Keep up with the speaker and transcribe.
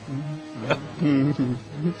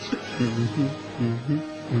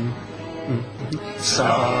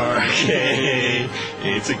Stargate,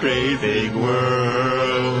 it's a great big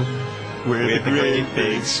world. With a great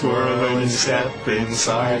big swirl and step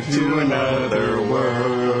inside to another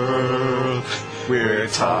world. We're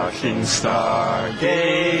talking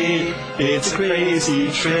Stargate, it's a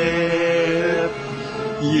crazy trip.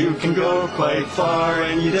 You can go quite far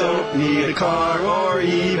and you don't need a car or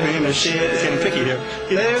even a ship. It's getting picky here.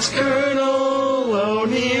 There's Colonel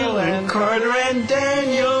O'Neill and Carter and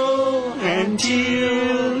Daniel and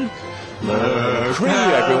Teal.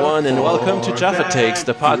 Hey everyone, and welcome to Jaffa Takes,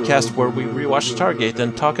 the podcast where we rewatch Stargate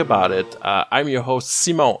and talk about it. I'm your host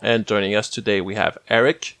Simon, and joining us today we have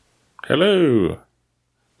Eric. Hello.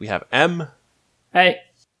 We have M. Hey.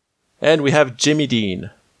 And we have Jimmy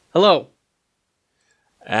Dean. Hello.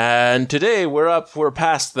 And today we're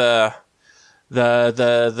past the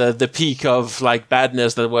peak of like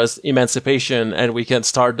badness that was Emancipation, and we can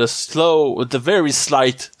start the very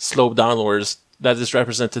slight slope downwards that is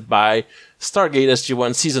represented by Stargate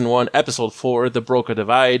SG-1 Season 1, Episode 4, The Broker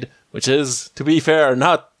Divide, which is, to be fair,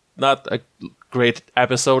 not a great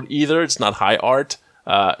episode either. It's not high art.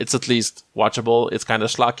 It's at least watchable. It's kind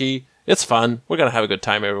of schlocky. It's fun. We're going to have a good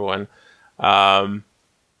time, everyone. So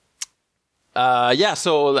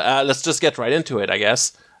let's just get right into it, I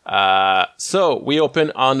guess. So we open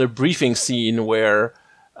on a briefing scene where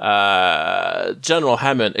General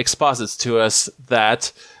Hammond exposits to us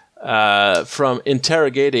that from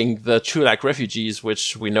interrogating the Chulak refugees,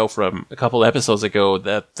 which we know from a couple episodes ago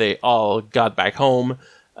that they all got back home,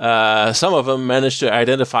 some of them managed to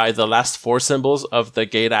identify the last four symbols of the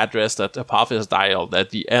gate address that Apophis dialed at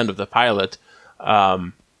the end of the pilot.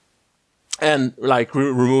 And like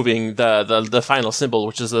removing the final symbol,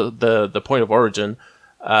 which is the point of origin,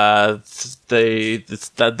 that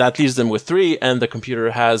leaves them with three, and the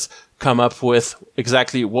computer has come up with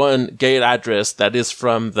exactly one gate address that is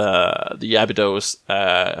from the Abydos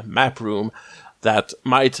map room that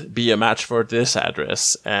might be a match for this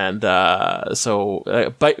address. And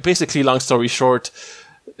basically, long story short,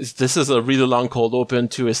 this is a really long cold open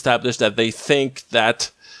to establish that they think that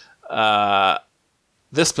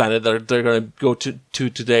this planet that they're going to go to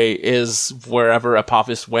today is wherever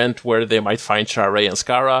Apophis went, where they might find Shara and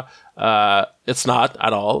Skara. It's not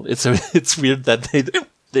at all. It's weird that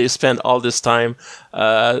they spend all this time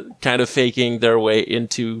kind of faking their way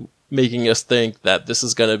into making us think that this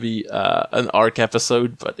is going to be an arc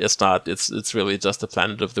episode, but it's not. It's really just a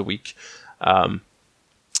Planet of the Week. But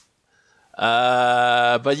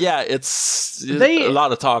yeah, it's a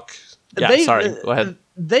lot of talk. Yeah, sorry. Go ahead.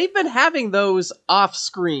 They've been having those off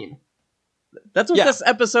screen. That's what this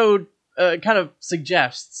episode kind of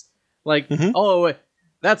suggests. Like, oh,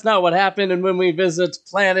 that's not what happened. And when we visit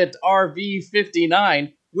planet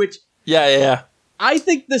RV-59, which I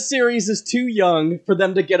think the series is too young for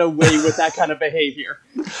them to get away with that kind of behavior.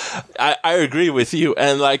 I agree with you.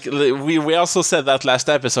 And like we also said that last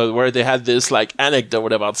episode where they had this like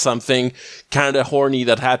anecdote about something kind of horny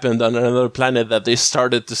that happened on another planet that they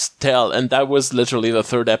started to tell. And that was literally the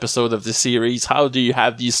third episode of the series. How do you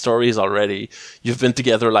have these stories already? You've been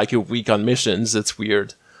together like a week on missions. It's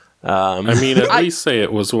weird. I mean, at least say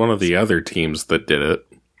it was one of the other teams that did it.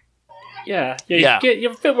 Yeah. You have a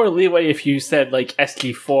bit more leeway if you said, like,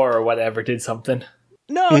 SG4 or whatever did something.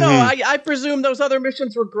 No, I presume those other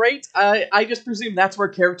missions were great. I just presume that's where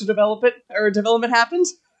character development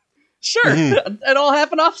happens. Sure, it all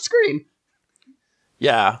happened off screen.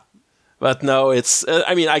 Yeah, but no, it's,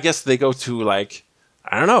 I mean, I guess they go to, like,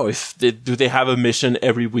 I don't know, do they have a mission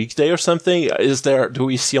every weekday or something? Do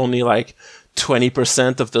we see only, like,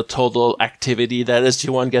 20% of the total activity that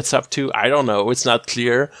SG-1 gets up to? I don't know. It's not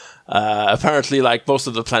clear. Apparently, like, most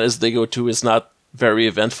of the planets they go to is not very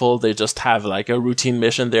eventful. They just have, like, a routine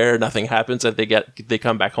mission there. Nothing happens, and they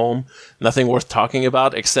come back home. Nothing worth talking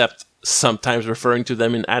about, except sometimes referring to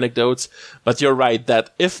them in anecdotes. But you're right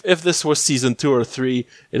that if this was season 2 or 3,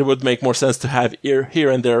 it would make more sense to have here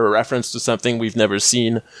and there a reference to something we've never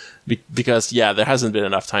seen, because, there hasn't been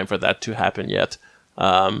enough time for that to happen yet.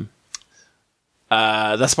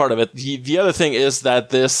 That's part of it. The other thing is that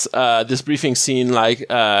this briefing scene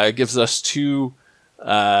gives us two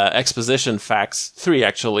exposition facts, three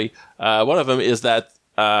actually. One of them is that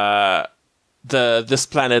this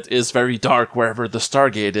planet is very dark wherever the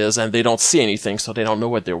Stargate is, and they don't see anything, so they don't know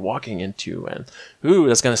what they're walking into. And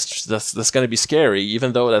that's gonna be scary,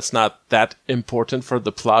 even though that's not that important for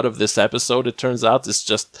the plot of this episode. It turns out it's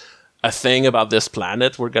just a thing about this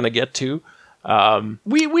planet we're gonna get to.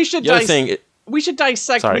 We should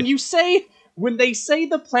dissect. Sorry. When they say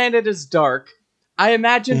the planet is dark, I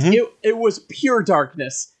imagine it was pure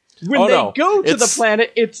darkness. When they go to the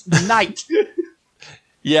planet, it's night.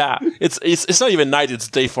 Yeah, it's not even night; it's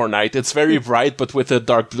day for night. It's very bright, but with a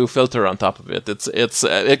dark blue filter on top of it. It's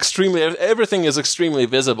extremely, everything is extremely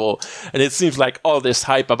visible, and it seems like all this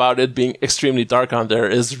hype about it being extremely dark on there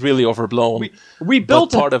is really overblown. We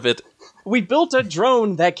built part of it. We built a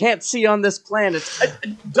drone that can't see on this planet.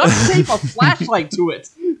 Duct tape a flashlight to it.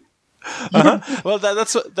 Well,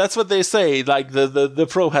 that's what they say. Like the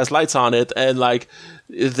probe has lights on it, and like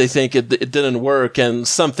they think it didn't work, and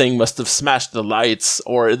something must have smashed the lights,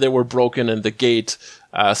 or they were broken in the gate.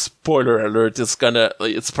 Spoiler alert!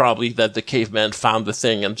 It's probably that the caveman found the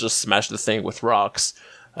thing and just smashed the thing with rocks.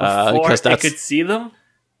 Before they could see them.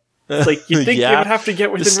 It's like you think they would have to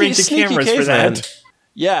get within range of cameras for that.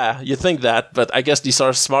 Yeah, you think that, but I guess these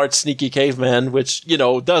are smart, sneaky cavemen, which,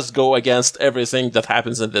 does go against everything that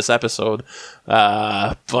happens in this episode.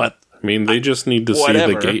 But I mean, they just need to see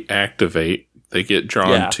the gate activate. They get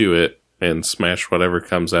drawn to it and smash whatever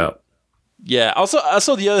comes out. Yeah.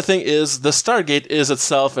 Also, the other thing is the Stargate is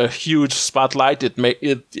itself a huge spotlight.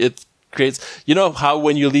 It creates. You know how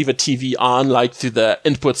when you leave a TV on, like to the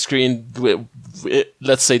input screen,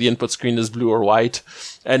 let's say the input screen is blue or white,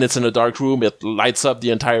 and it's in a dark room, it lights up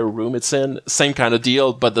the entire room it's in. Same kind of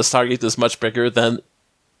deal, but the Stargate is much bigger than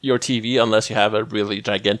your TV, unless you have a really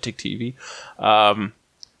gigantic TV.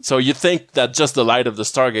 So you'd think that just the light of the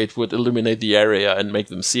Stargate would illuminate the area and make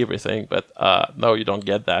them see everything, but no, you don't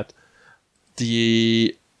get that.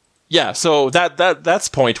 So that's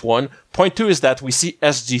point one. Point two is that we see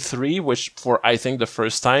SG3, which for I think the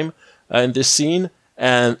first time in this scene.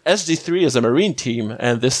 And SG3 is a Marine team,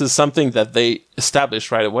 and this is something that they established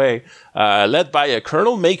right away, led by a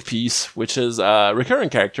Colonel Makepeace, which is a recurring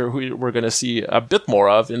character who we're going to see a bit more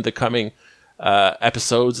of in the coming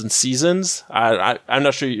episodes and seasons. I'm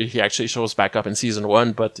not sure he actually shows back up in season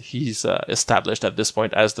 1, but he's established at this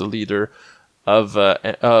point as the leader of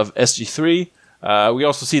SG3. We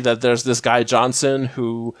also see that there's this guy Johnson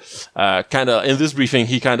who kind of in this briefing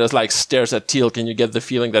he kind of like stares at Teal'c, and you get the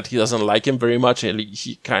feeling that he doesn't like him very much, and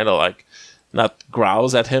he kind of like not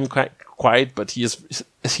growls at him quite, but he's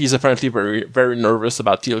apparently very, very nervous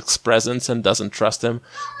about Teal'c's presence and doesn't trust him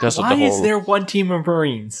because of the whole. Why is there one team of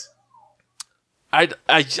Marines? I don't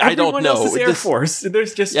know. Everyone else is Air Force.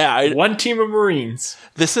 There's just one team of Marines.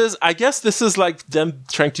 I guess this is like them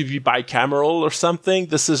trying to be bicameral or something.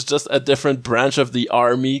 This is just a different branch of the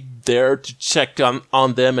army there to check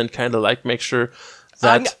on them and kind of like make sure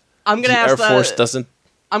that I'm gonna the ask Air Force doesn't.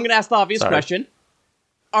 I'm going to ask the obvious question.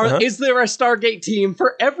 Is there a Stargate team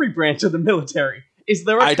for every branch of the military? Is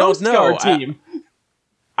there a Coast Guard team?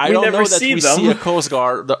 I don't know that we see a Coast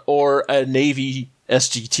Guard or a Navy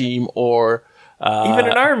SG team or... even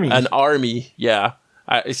an army. An army, yeah.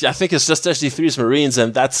 I think it's just SG3's Marines,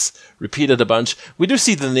 and that's repeated a bunch. We do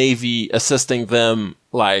see the Navy assisting them,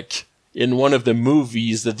 like, in one of the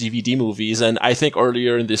movies, the DVD movies, and I think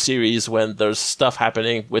earlier in the series when there's stuff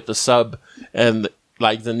happening with the sub, and,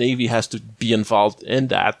 like, the Navy has to be involved in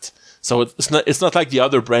that. So it's not like the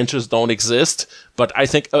other branches don't exist, but I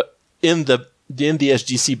think in the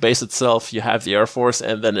SGC base itself, you have the Air Force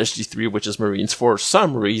and then SG3, which is Marines for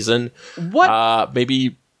some reason. What?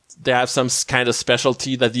 Maybe they have some kind of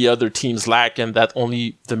specialty that the other teams lack and that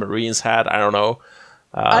only the Marines had. I don't know.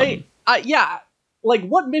 Like,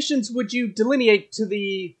 what missions would you delineate to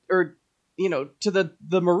the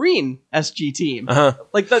Marine SG team?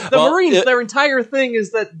 Like, the Marines, their entire thing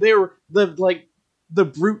is that they're the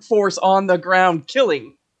brute force on the ground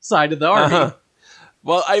killing side of the army.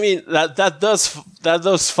 Well, I mean, that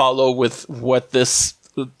does follow with what this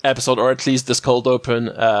episode, or at least this cold open,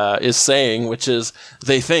 is saying, which is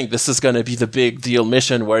they think this is going to be the big deal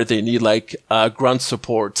mission where they need like grunt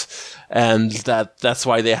support, and that's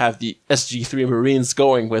why they have the SG3 Marines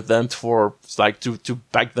going with them for like to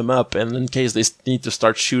back them up, and in case they need to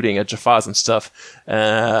start shooting at Jaffas and stuff.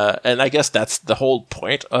 And I guess that's the whole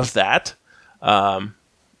point of that.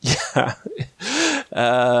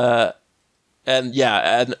 And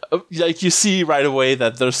like you see right away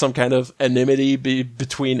that there's some kind of enmity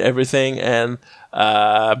between everything, and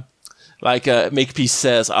Makepeace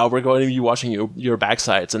says, we're going to be watching your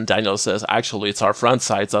backsides, and Daniel says, actually, it's our front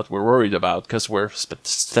sides that we're worried about because we're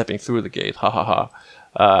stepping through the gate. Ha ha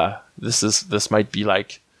ha. This might be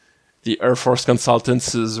like the Air Force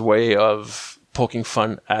consultants' way of poking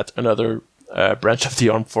fun at another branch of the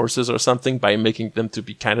armed forces or something by making them to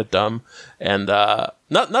be kind of dumb and not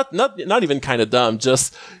even kind of dumb,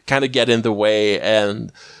 just kind of get in the way,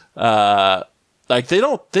 and like they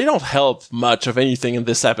don't help much of anything in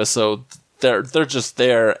this episode. They're just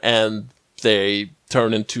there, and they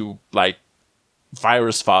turn into like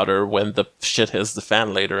virus fodder when the shit hits the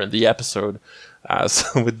fan later in the episode.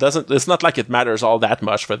 So it's not like it matters all that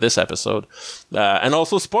much for this episode. And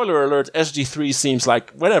also, spoiler alert, SG3 seems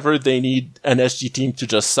like whenever they need an SG team to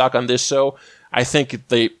just suck on this show, I think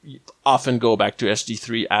they often go back to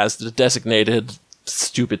SG3 as the designated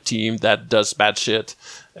stupid team that does bad shit.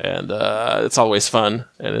 And it's always fun.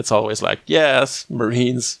 And it's always like, yes,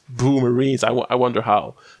 Marines, boo Marines. I wonder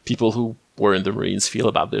how people who were in the Marines feel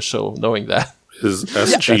about this show, knowing that. Is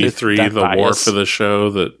SG3 the war for the show,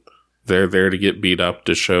 that they're there to get beat up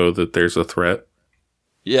to show that there's a threat?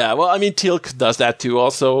 Yeah, well, I mean, Teal'c does that too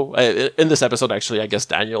also. In this episode, actually, I guess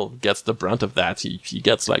Daniel gets the brunt of that. He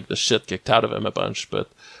gets, like, the shit kicked out of him a bunch, but...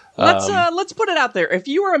 Let's put it out there. If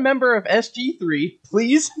you are a member of SG3,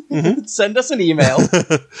 please send us an email.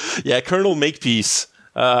 Yeah, Colonel Makepeace.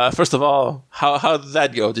 First of all, how did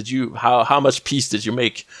that go? How much peace did you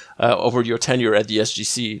make over your tenure at the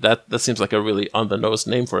SGC? That seems like a really on the nose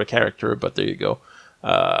name for a character, but there you go.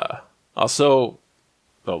 Also,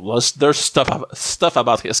 there's stuff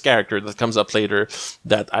about his character that comes up later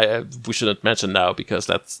that we shouldn't mention now because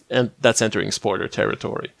that's entering spoiler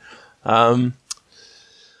territory.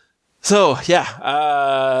 So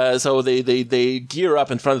yeah, so they gear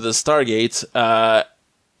up in front of the Stargate.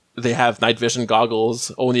 They have night vision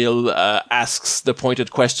goggles. O'Neill asks the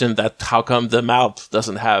pointed question that how come the map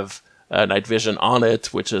doesn't have night vision on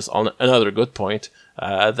it, which is another good point.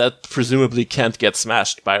 That presumably can't get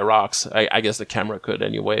smashed by rocks. I guess the camera could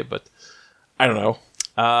anyway, but I don't know.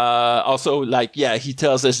 Also, like, yeah, he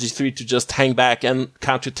tells SG3 to just hang back and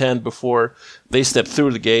count to 10 before they step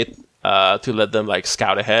through the gate to let them, like,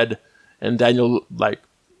 scout ahead. And Daniel, like,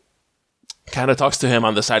 kind of talks to him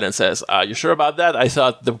on the side and says, you sure about that? I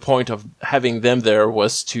thought the point of having them there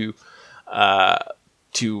was to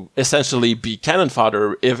essentially be cannon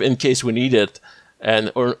fodder if in case we need it.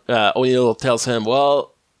 And O'Neill tells him,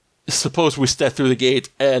 well, suppose we step through the gate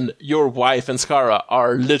and your wife and Skara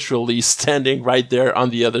are literally standing right there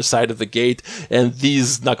on the other side of the gate and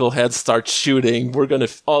these knuckleheads start shooting. We're going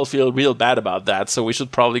to all feel real bad about that, so we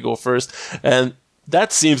should probably go first. And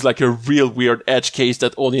that seems like a real weird edge case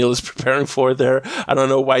that O'Neill is preparing for there. I don't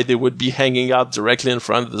know why they would be hanging out directly in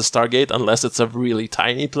front of the Stargate unless it's a really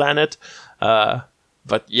tiny planet.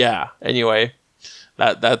 But yeah, anyway,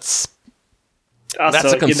 that's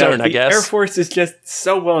a concern, I guess. The Air Force is just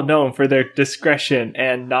so well known for their discretion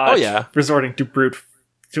and not resorting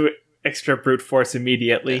to extra brute force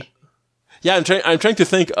immediately. Yeah, I'm trying to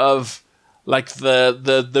think of like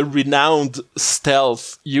the renowned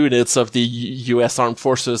stealth units of the U.S. Armed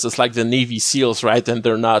Forces. It's like the Navy SEALs, right? And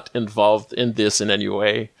they're not involved in this in any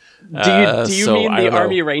way. Do you mean the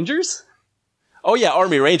Army Rangers? Oh yeah,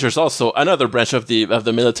 Army Rangers also another branch of the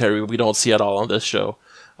military we don't see at all on this show.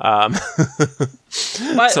 So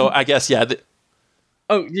I guess you can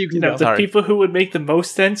go. The people who would make the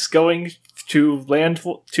most sense going to land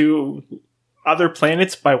to other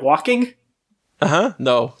planets by walking.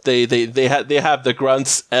 No, they have the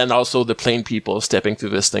grunts and also the plane people stepping through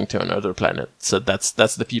this thing to another planet. So that's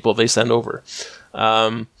the people they send over.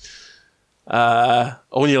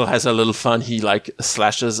 O'Neill has a little fun. He like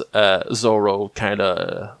slashes Zorro kind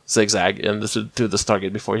of zigzag to the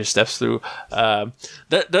Stargate before he steps through.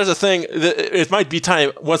 There's a thing. It might be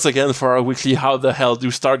time once again for our weekly "How the hell do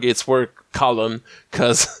Stargates work?" column,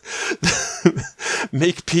 because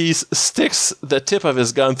Makepeace sticks the tip of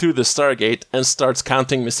his gun through the Stargate and starts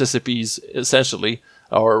counting Mississippis, essentially,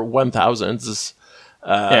 or 1000s.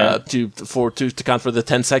 To count for the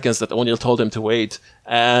 10 seconds that O'Neill told him to wait.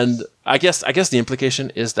 And I guess the implication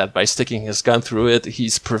is that by sticking his gun through it,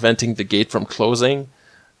 he's preventing the gate from closing?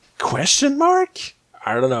 Question mark?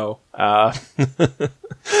 I don't know.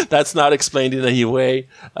 That's not explained in any way.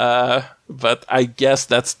 But I guess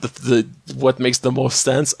that's the what makes the most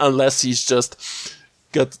sense, unless he's just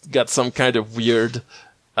got some kind of weird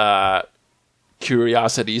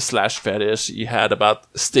curiosity / fetish he had about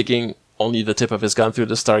sticking only the tip of his gun through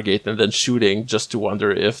the Stargate and then shooting just to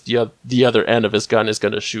wonder if the other end of his gun is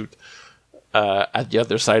going to shoot at the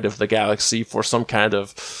other side of the galaxy for some kind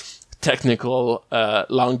of technical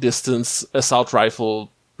long distance assault rifle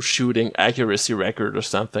shooting accuracy record or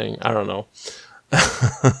something. I don't know.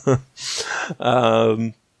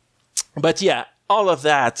 But yeah, all of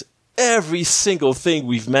that, every single thing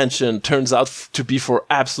we've mentioned turns out to be for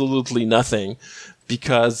absolutely nothing.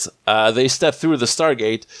 Because they step through the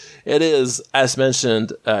Stargate. It is, as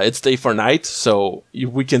mentioned, it's day for night, so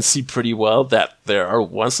we can see pretty well that they are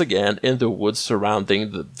once again in the woods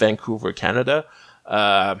surrounding the Vancouver, Canada.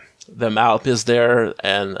 The map is there,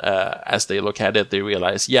 and as they look at it, they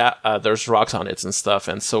realize, there's rocks on it and stuff,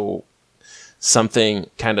 and so something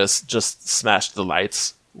kind of just smashed the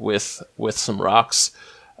lights with some rocks.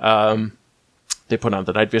 They put on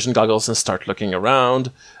the night vision goggles and start looking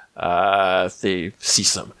around. They see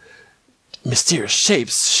some mysterious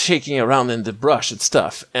shapes shaking around in the brush and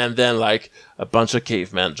stuff. And then, like, a bunch of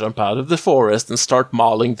cavemen jump out of the forest and start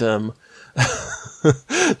mauling them,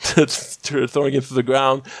 throwing it to the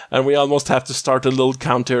ground. And we almost have to start a little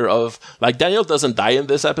counter of, like, Daniel doesn't die in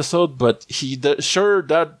this episode, but he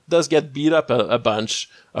does get beat up a bunch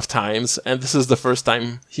of times. And this is the first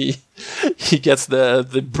time he gets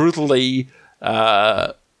the brutally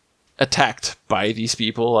attacked by these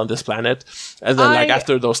people on this planet. And then,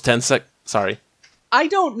 after those 10 seconds... Sorry. I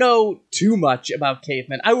don't know too much about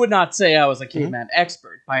cavemen. I would not say I was a caveman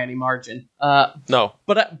expert by any margin. No.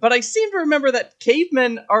 But I seem to remember that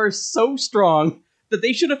cavemen are so strong that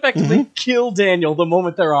they should effectively kill Daniel the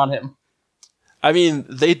moment they're on him. I mean,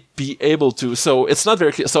 they'd be able to. So it's not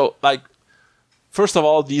very clear. So, like, first of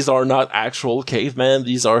all, these are not actual cavemen.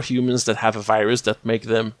 These are humans that have a virus that make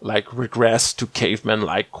them, like, regress to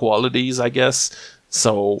caveman-like qualities, I guess.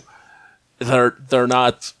 So they're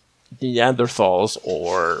not Neanderthals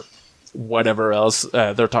or whatever else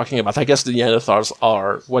they're talking about. I guess the Neanderthals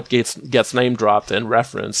are what gets name dropped and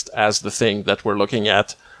referenced as the thing that we're looking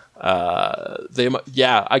at. I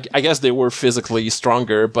guess they were physically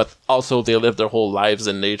stronger, but also they lived their whole lives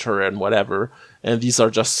in nature and whatever. And these are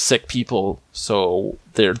just sick people, so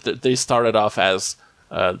they started off as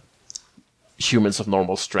humans of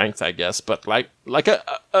normal strength, I guess. But like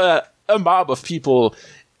a mob of people,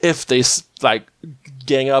 if they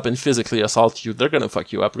gang up and physically assault you, they're gonna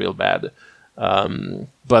fuck you up real bad.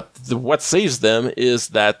 But what saves them is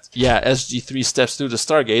that, SG3 steps through the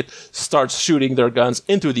Stargate, starts shooting their guns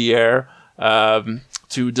into the air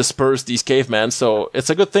to disperse these cavemen. So it's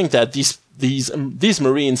a good thing that these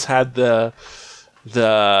Marines had the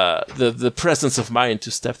presence of mind to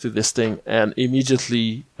step through this thing and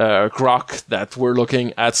immediately grok that we're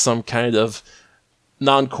looking at some kind of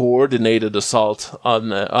non-coordinated assault on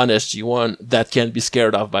SG-1 that can be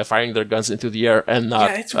scared off by firing their guns into the air and not.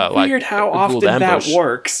 Yeah, it's weird how often that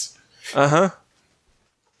works.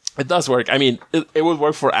 It does work. I mean, it would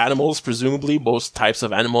work for animals, presumably. Most types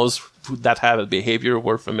of animals that have a behavior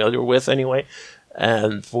we're familiar with anyway.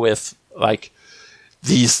 And with, like,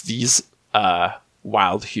 these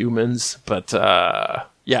wild humans. But,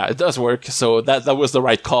 it does work. So that was the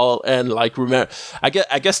right call. And, like, remember, I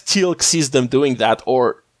guess Teal'c sees them doing that,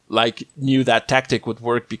 or, like, knew that tactic would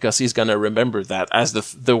work because he's gonna remember that as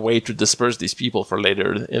the way to disperse these people for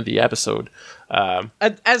later in the episode.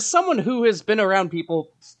 As someone who has been around people,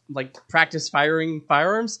 like, practice firing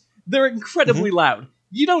firearms, they're incredibly loud.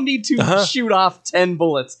 You don't need to shoot off 10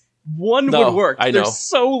 bullets. One would work. They're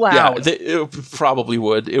so loud. Yeah, it probably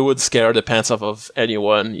would. It would scare the pants off of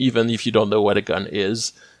anyone, even if you don't know what a gun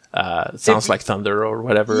is. It sounds like thunder or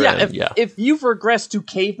whatever. If you've regressed to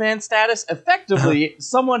caveman status, effectively,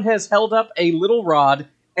 someone has held up a little rod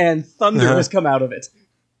and thunder has come out of it.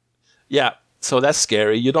 Yeah, so that's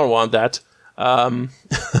scary. You don't want that. We're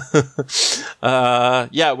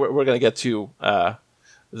gonna get to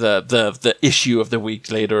the issue of the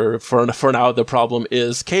week later. For now, the problem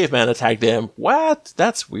is caveman attacked them. What?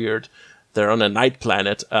 That's weird. They're on a night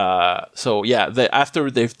planet.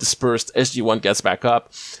 After they've dispersed, SG-1 gets back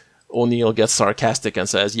up. O'Neill gets sarcastic and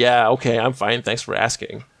says, "Yeah, okay, I'm fine. Thanks for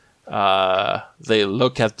asking." They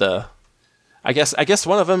look at the. I guess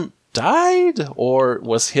one of them died, or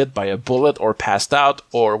was hit by a bullet, or passed out,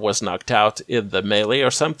 or was knocked out in the melee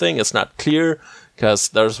or something. It's not clear, because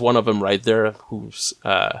there's one of them right there whose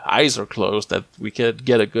eyes are closed that we could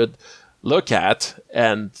get a good look at,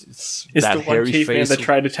 and it's that the hairy one caveman face that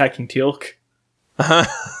tried attacking Teal'c.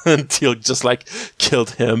 And Teal'c just, like,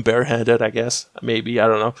 killed him barehanded, I guess. Maybe, I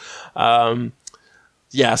don't know.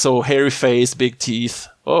 So hairy face, big teeth.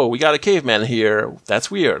 Oh, we got a caveman here.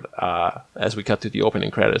 That's weird. As we cut to the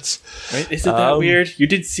opening credits. Right? Isn't that weird? You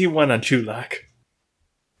did see one on Chulak.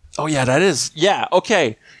 Oh, yeah, that is. Yeah,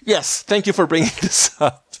 okay. Yes, thank you for bringing this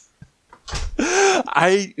up.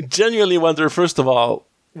 I genuinely wonder, first of all,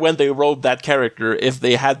 when they wrote that character, if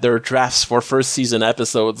they had their drafts for first season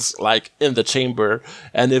episodes, like, in the chamber,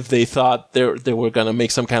 and if they thought they were going to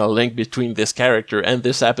make some kind of link between this character and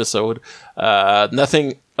this episode.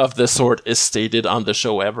 Nothing of the sort is stated on the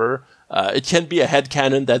show ever. It can be a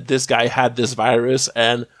headcanon that this guy had this virus,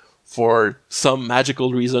 and for some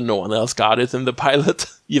magical reason, no one else got it in the pilot,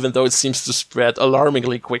 even though it seems to spread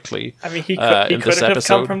alarmingly quickly. I mean, he could have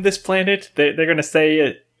come from this planet. They're going to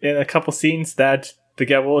say in a couple scenes that the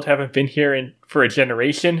Gawold haven't been here for a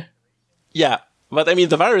generation. Yeah, but I mean,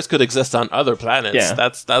 the virus could exist on other planets. Yeah.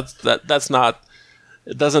 That's not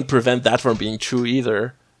it doesn't prevent that from being true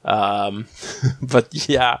either. But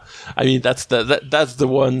yeah, I mean, that's the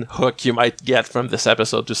one hook you might get from this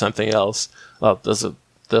episode to something else. Well,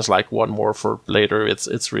 there's like one more for later.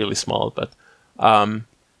 It's really small, but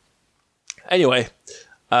anyway,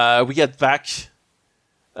 we get back.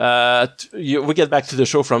 We get back to the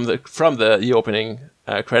show from the opening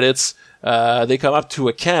credits. They come up to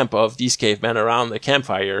a camp of these cavemen around the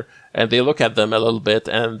campfire, and they look at them a little bit,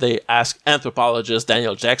 and they ask anthropologist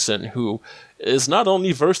Daniel Jackson, who is not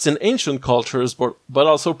only versed in ancient cultures, but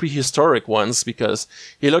also prehistoric ones, because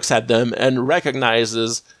he looks at them and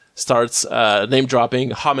starts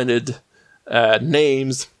name-dropping hominid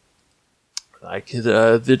names. Like,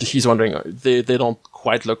 he's wondering, they don't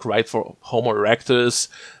quite look right for Homo erectus,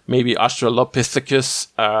 maybe Australopithecus,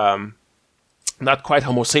 not quite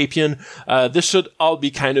Homo sapien. This should all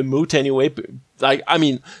be kind of moot anyway. Like, I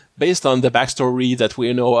mean, based on the backstory that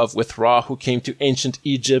we know of with Ra, who came to ancient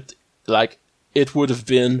Egypt, like, it would have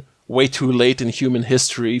been way too late in human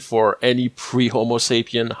history for any pre-Homo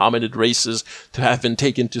sapien hominid races to have been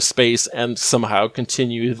taken to space and somehow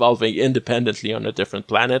continue evolving independently on a different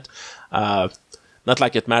planet. Not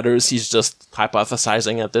like it matters. He's just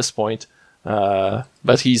hypothesizing at this point.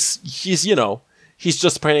 But he's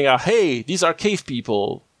just pointing out, hey, these are cave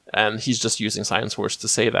people. And he's just using science words to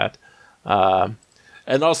say that.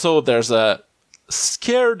 And also there's a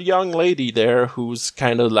scared young lady there who's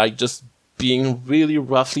kind of like just being really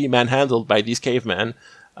roughly manhandled by these cavemen.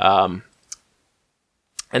 And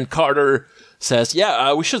Carter says,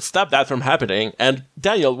 we should stop that from happening. And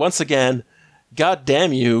Daniel, once again, God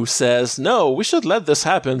damn you, says, no, we should let this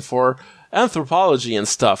happen for anthropology and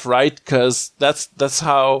stuff, right? Because that's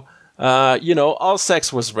how, all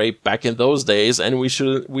sex was rape back in those days, and we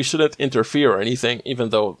shouldn't interfere or anything, even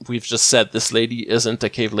though we've just said this lady isn't a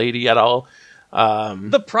cave lady at all.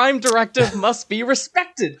 The Prime Directive must be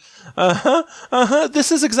respected.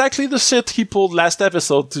 This is exactly the shit he pulled last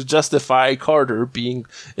episode to justify Carter being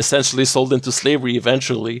essentially sold into slavery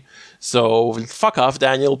eventually. So fuck off,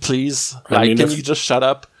 Daniel, please. Can you just shut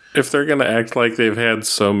up? If they're gonna act like they've had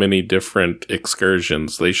so many different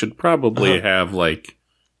excursions, they should probably have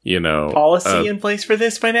policy in place for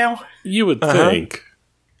this by now. You would think.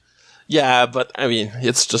 Yeah, but I mean,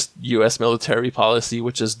 it's just U.S. military policy,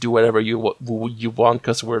 which is do whatever you want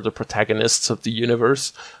because we're the protagonists of the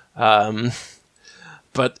universe.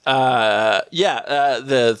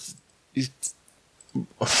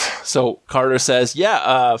 So Carter says,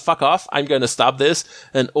 fuck off, I'm going to stop this.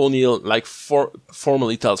 And O'Neill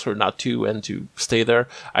formally tells her not to and to stay there.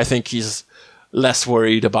 I think he's less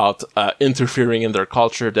worried about interfering in their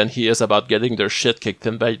culture than he is about getting their shit kicked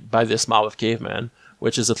in by this mob of cavemen,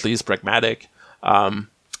 which is at least pragmatic.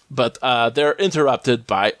 But they're interrupted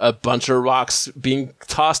by a bunch of rocks being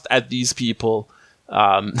tossed at these people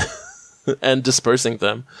and dispersing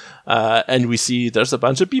them. And we see there's a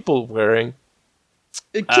bunch of people wearing...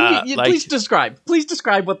 Please describe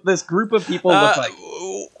what this group of people look like.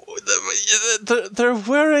 They're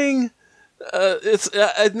wearing...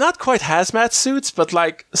 it's not quite hazmat suits, but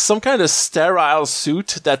like some kind of sterile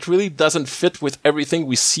suit that really doesn't fit with everything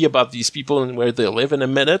we see about these people and where they live in a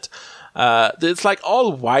minute. It's like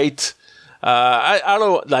all white. I don't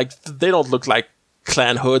know, like they don't look like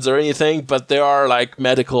clan hoods or anything, but they are like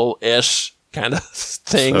medical-ish kind of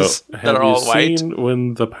things that are all white. Have you seen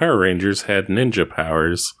when the Power Rangers had ninja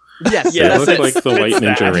powers? Yes, they look like the White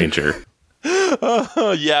Ninja Ranger.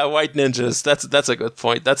 Yeah, white ninjas. That's a good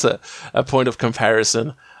point. That's a point of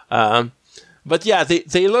comparison. But yeah,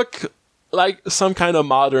 they look like some kind of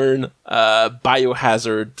modern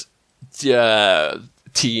biohazard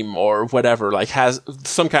team or whatever. Like has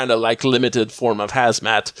some kind of like limited form of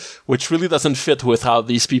hazmat, which really doesn't fit with how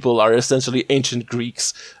these people are essentially ancient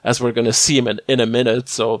Greeks, as we're going to see them in a minute.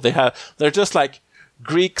 So they're just like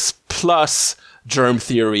Greeks plus germ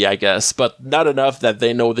theory, I guess, but not enough that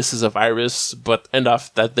they know this is a virus, but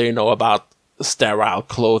enough that they know about sterile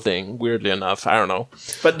clothing, weirdly enough. I don't know.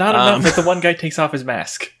 But not enough that the one guy takes off his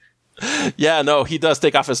mask. Yeah, no, he does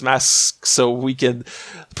take off his mask so we can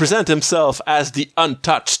present himself as the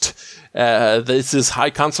untouched. This is High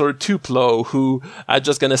Counselor Tupelo, who, I'm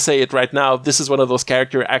just going to say it right now, this is one of those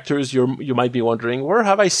character actors you might be wondering, where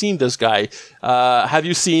have I seen this guy? Have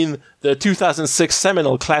you seen the 2006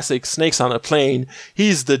 seminal classic Snakes on a Plane?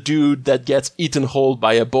 He's the dude that gets eaten whole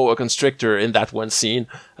by a boa constrictor in that one scene.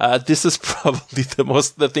 This is probably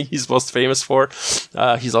the thing he's most famous for.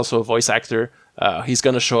 He's also a voice actor. He's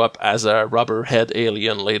going to show up as a rubber head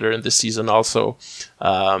alien later in this season also.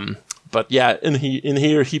 But yeah, in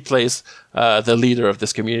here he plays the leader of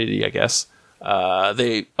this community, I guess.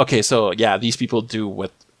 These people do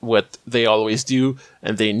what what they always do,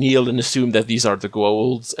 and they kneel and assume that these are the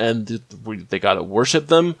gods, and they gotta worship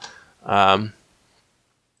them.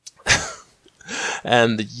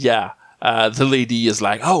 And yeah, the lady is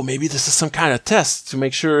like, oh, maybe this is some kind of test to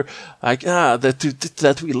make sure, like,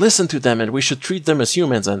 that we listen to them and we should treat them as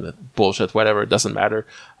humans, and bullshit, whatever, it doesn't matter.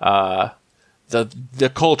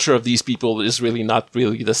 The culture of these people is really not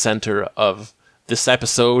really the center of this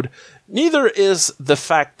episode. Neither is the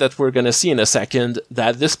fact that we're going to see in a second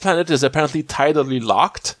that this planet is apparently tidally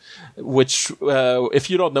locked, which, if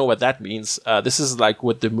you don't know what that means, this is like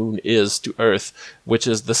what the moon is to Earth, which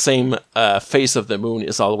is the same face of the moon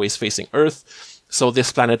is always facing Earth. So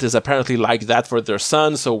this planet is apparently like that for their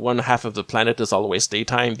sun. So one half of the planet is always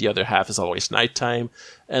daytime, the other half is always nighttime.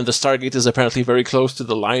 And the Stargate is apparently very close to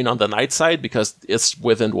the line on the night side because it's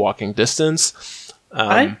within walking distance.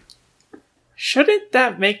 Shouldn't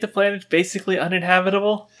that make the planet basically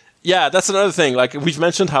uninhabitable? Yeah, that's another thing. Like, we've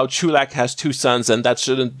mentioned how Chulak has 2 suns, and that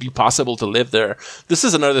shouldn't be possible to live there. This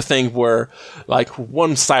is another thing where, like,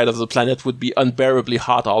 one side of the planet would be unbearably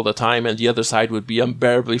hot all the time, and the other side would be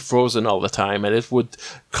unbearably frozen all the time, and it would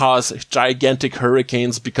cause gigantic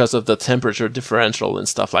hurricanes because of the temperature differential and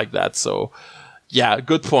stuff like that. So, yeah,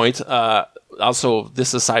 good point. Also,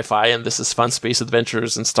 this is sci-fi, and this is fun space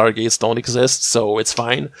adventures, and Stargates don't exist, so it's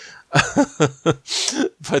fine.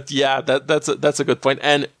 But yeah, that's a good point.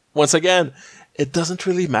 And once again, it doesn't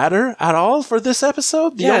really matter at all for this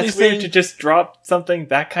episode. The only it's thing weird to just drop something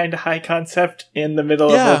that kind of high concept in the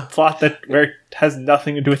middle of a plot where it has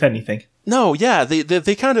nothing to do with anything. No, yeah,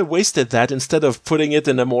 they kind of wasted that instead of putting it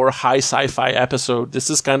in a more high sci-fi episode. This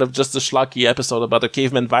is kind of just a schlocky episode about a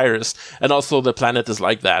caveman virus, and also the planet is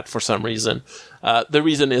like that for some reason. The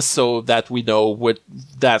reason is so that we know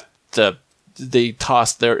they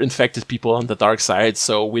tossed their infected people on the dark side,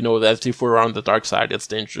 so we know that if we're on the dark side, it's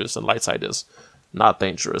dangerous, and light side is not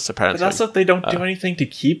dangerous, apparently. But also, they don't do anything to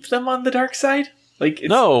keep them on the dark side?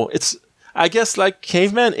 I guess, like,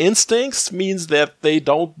 caveman instincts means that they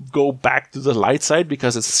don't go back to the light side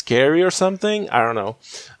because it's scary or something. I don't know.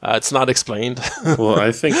 It's not explained. Well,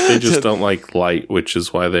 I think they just don't like light, which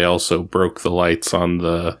is why they also broke the lights on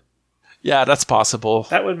the... Yeah, that's possible.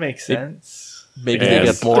 That would make sense. Maybe they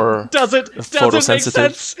get more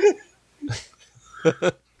photosensitive.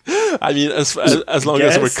 I mean, as long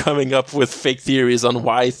as we're coming up with fake theories on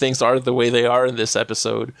why things are the way they are in this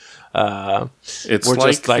episode. It's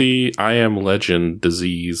like the I Am Legend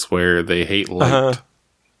disease where they hate light.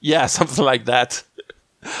 Yeah, something like that.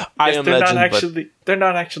 They're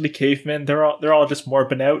not actually cavemen. They're all just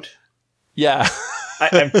morbing out. Yeah.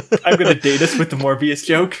 I'm going to date us with the Morbius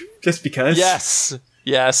joke, just because.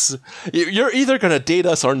 Yes. You're either going to date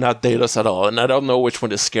us or not date us at all, and I don't know which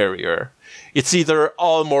one is scarier. It's either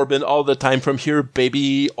all morbid all the time from here,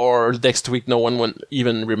 baby, or next week no one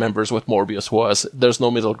even remembers what Morbius was. There's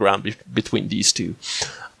no middle ground between these two.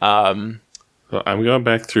 Well, I'm going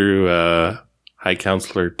back through High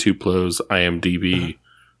Counselor Tuplow's IMDb,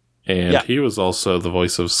 and he was also the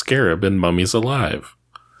voice of Scarab in Mummies Alive.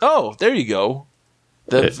 Oh, there you go.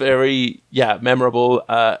 The very memorable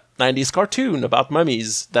 90s cartoon about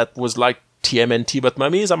mummies that was like TMNT but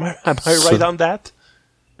mummies. Am I right on that?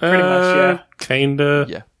 Pretty much, yeah. Kinda.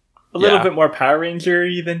 Yeah. A little bit more Power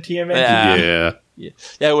Ranger-y than TMNT. Yeah,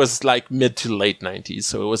 it was like mid to late 90s,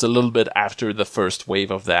 so it was a little bit after the first wave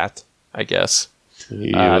of that, I guess.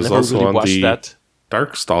 He was also on the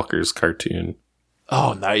Darkstalkers cartoon.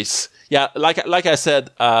 Oh, nice. Yeah, like I said,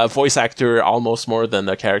 voice actor almost more than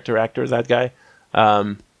a character actor, that guy.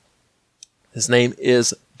 His name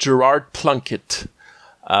is Gerard Plunkett.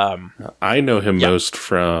 I know him most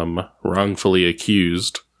from Wrongfully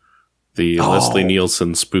Accused, the Leslie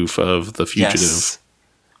Nielsen spoof of The Fugitive.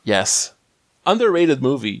 Yes. Underrated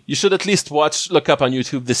movie. You should at least look up on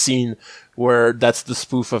YouTube the scene where that's the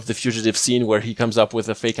spoof of The Fugitive scene where he comes up with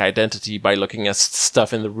a fake identity by looking at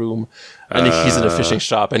stuff in the room. And he's in a fishing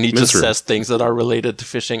shop and he just says things that are related to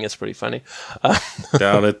fishing. It's pretty funny.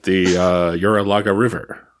 Down at the Uralaga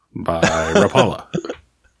River by Rapala.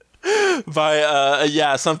 By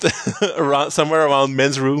something somewhere around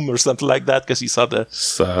men's room or something like that because he saw the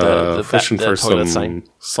fishing for some sign.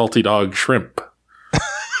 Salty dog shrimp.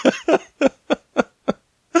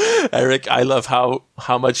 Eric, I love how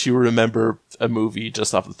much you remember a movie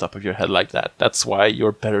just off the top of your head like that. That's why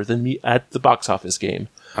you're better than me at the box office game.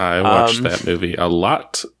 I watched that movie a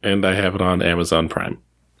lot, and I have it on Amazon Prime.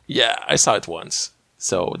 Yeah, I saw it once.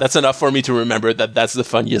 So that's enough for me to remember that's the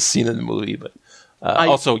funniest scene in the movie. But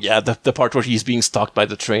also, the part where he's being stalked by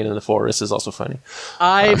the train in the forest is also funny.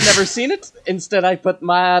 I've never seen it. Instead, I put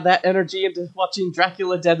that energy into watching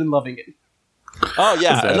Dracula Dead and loving it. Oh,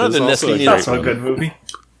 yeah. Another Nestle That's a good movie.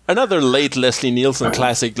 another late Leslie Nielsen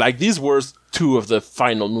classic. Like, these were two of the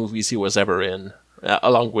final movies he was ever in,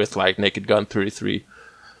 along with, like, Naked Gun 33.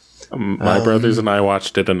 My brothers and I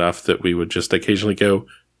watched it enough that we would just occasionally go,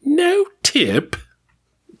 no tip.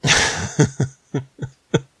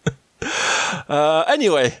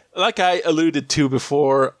 Anyway, like I alluded to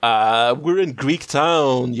before, we're in Greek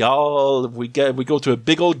town, y'all. We go to a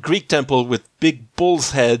big old Greek temple with big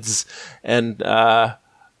bull's heads and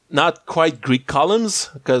not quite Greek columns,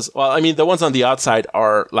 because, well, I mean, the ones on the outside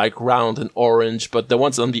are like round and orange, but the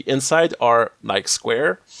ones on the inside are like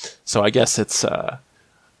square. So I guess it's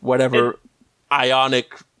whatever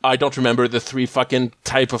Ionic. I don't remember the three fucking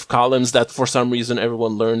type of columns that for some reason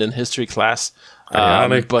everyone learned in history class.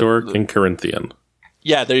 Ionic, Doric, and Corinthian.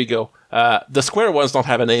 Yeah, there you go. The square ones don't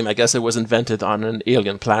have a name. I guess it was invented on an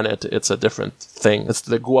alien planet. It's a different thing. It's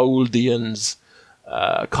the Goa'uldians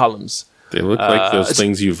columns. They look like those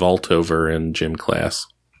things you vault over in gym class.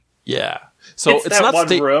 Yeah. So it's that not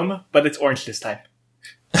one room, but it's orange this time.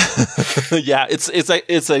 Yeah, it's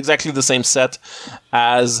exactly the same set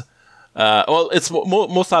as. Well, it's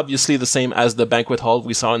most obviously the same as the banquet hall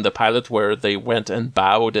we saw in the pilot, where they went and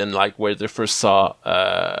bowed and like where they first saw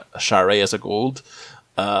Sharae as a gold.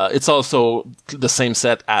 It's also the same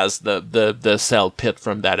set as the cell pit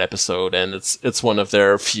from that episode, and it's one of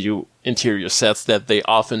their few interior sets that they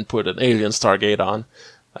often put an alien Stargate on.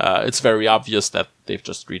 It's very obvious that they've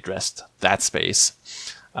just redressed that space.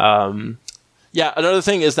 Yeah, another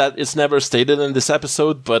thing is that it's never stated in this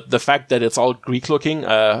episode, but the fact that it's all Greek-looking,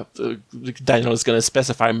 Daniel is going to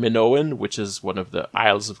specify Minoan, which is one of the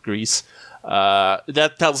Isles of Greece.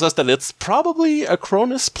 That tells us that it's probably a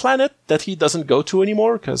Cronus planet that he doesn't go to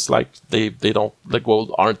anymore, because like the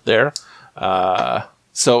gold aren't there.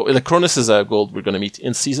 So the Cronus is a gold we're going to meet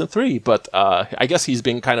in season 3, but I guess he's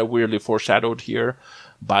being kind of weirdly foreshadowed here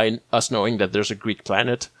by us knowing that there's a Greek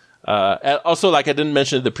planet. Also, like I didn't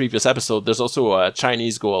mention in the previous episode, there's also a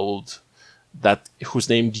Chinese gold who's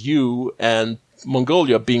named Yu, and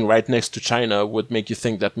Mongolia being right next to China would make you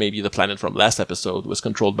think that maybe the planet from last episode was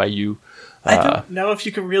controlled by Yu. I don't know if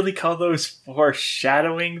you can really call those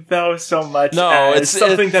foreshadowing, though, so much no, as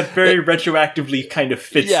something that very retroactively kind of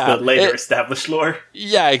fits the later established lore.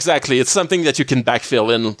 Yeah, exactly. It's something that you can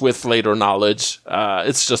backfill in with later knowledge.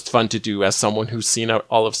 It's just fun to do as someone who's seen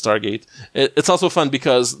all of Stargate. It's also fun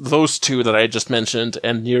because those two that I just mentioned,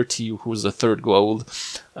 and Nirti, who's the third gold,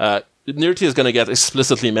 Nirti is going to get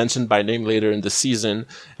explicitly mentioned by name later in the season,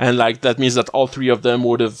 and like that means that all three of them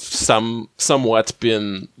would have somewhat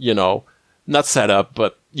been, not set up,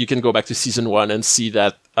 but you can go back to season 1 and see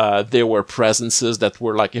that there were presences that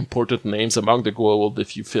were like important names among the Goa'uld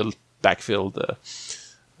if you backfill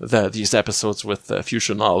these episodes with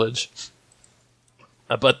future knowledge.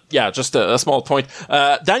 But yeah, just a small point.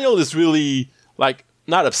 Daniel is really like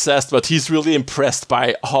not obsessed, but he's really impressed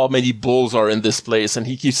by how many bulls are in this place, and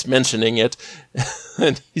he keeps mentioning it.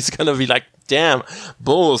 And he's gonna be like, damn,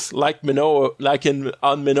 bulls, like Minoa,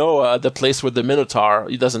 on Minoa, the place with the Minotaur.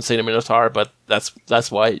 He doesn't say the Minotaur, but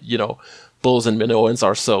that's why, bulls and Minoans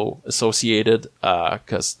are so associated,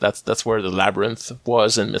 because that's where the labyrinth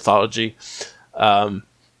was in mythology. Now,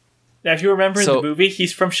 if you remember in the movie,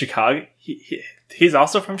 he's from Chicago. He's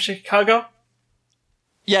also from Chicago?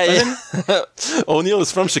 Yeah. O'Neill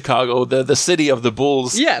is from Chicago, the city of the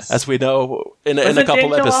bulls. Yes, as we know in a couple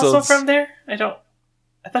Daniel episodes. Also from there?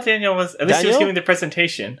 I thought Daniel was. At least he was giving the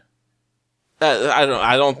presentation.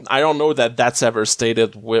 I don't know that that's ever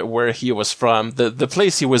stated where he was from. The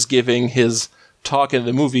place he was giving his talk in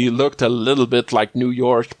the movie looked a little bit like New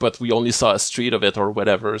York, but we only saw a street of it or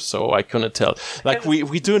whatever, so I couldn't tell. Like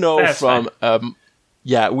we do know from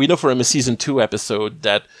we know from a season 2 episode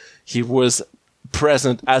that he was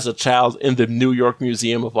present as a child in the New York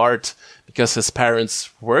Museum of Art because his parents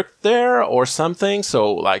worked there or something.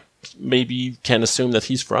 So like maybe can assume that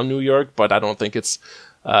he's from New York, but I don't think it's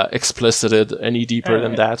explicited any deeper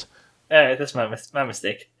than that. That's my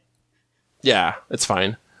mistake. Yeah, it's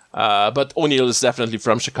fine. But O'Neill is definitely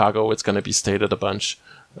from Chicago. It's going to be stated a bunch.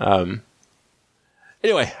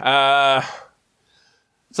 Anyway,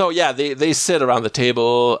 so yeah, they sit around the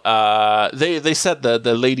table. They set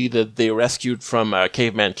the lady that they rescued from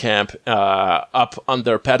caveman camp up on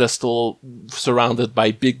their pedestal, surrounded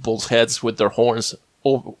by big bulls' heads with their horns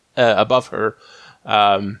above her,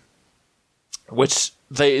 which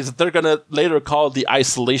they're gonna later call the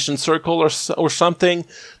isolation circle or something.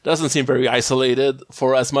 Doesn't seem very isolated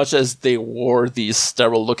for as much as they wore these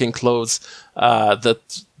sterile looking clothes.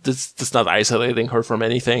 That's not isolating her from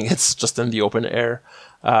anything. It's just in the open air.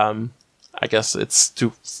 I guess it's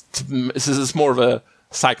this is more of a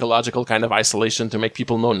psychological kind of isolation to make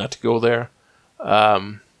people know not to go there.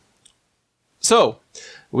 So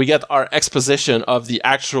we get our exposition of the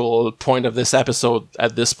actual point of this episode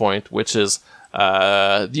at this point, which is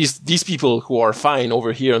these people who are fine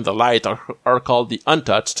over here in the light are called the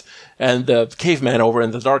untouched, and the cavemen over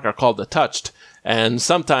in the dark are called the touched. And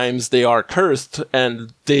sometimes they are cursed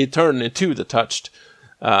and they turn into the touched.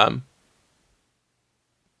 And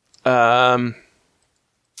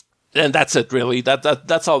that's it, really.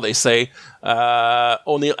 That's all they say.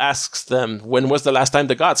 O'Neill asks them, when was the last time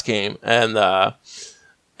the gods came? And the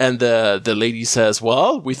lady says,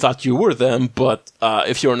 well, we thought you were them, but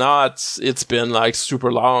if you're not, it's been like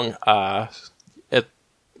super long. I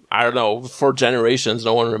don't know, for generations,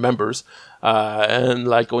 no one remembers. And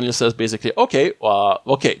like O'Neill says, basically, okay,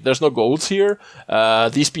 there's no goals here.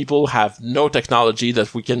 These people have no technology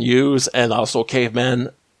that we can use, and also cavemen,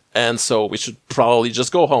 and so we should probably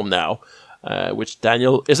just go home now, which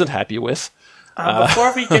Daniel isn't happy with.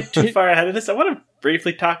 Before we get too far ahead of this, I want to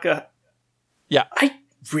briefly talk. Yeah. I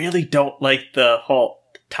really don't like the whole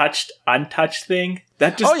touched, untouched thing.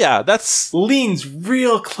 That just that's leans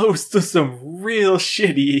real close to some real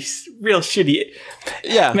shitty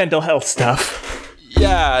mental health stuff.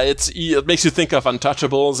 Yeah, it makes you think of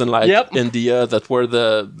Untouchables and India that were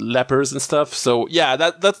the lepers and stuff. So yeah,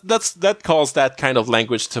 that calls that kind of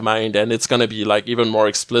language to mind, and it's gonna be like even more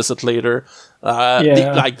explicit later.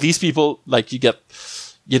 Like these people, like you get,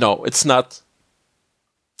 it's not.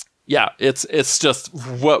 Yeah, it's just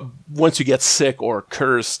once you get sick or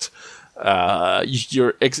cursed,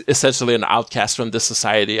 you're essentially an outcast from this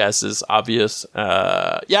society, as is obvious.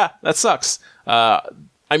 That sucks. I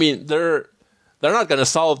mean, they're not going to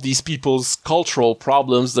solve these people's cultural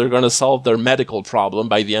problems. They're going to solve their medical problem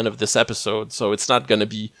by the end of this episode. So it's not going to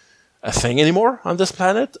be a thing anymore on this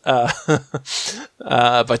planet.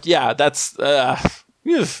 But yeah, that's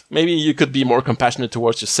maybe you could be more compassionate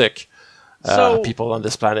towards your sick people on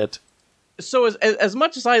this planet. So as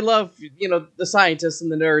much as I love, the scientists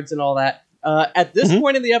and the nerds and all that, at this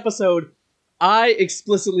point in the episode, I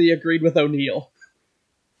explicitly agreed with O'Neill.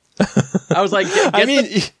 I was like,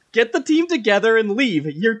 get the team together and leave.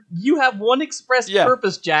 You have one express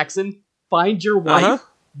purpose, Jackson. Find your wife.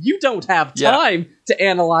 You don't have time to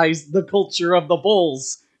analyze the culture of the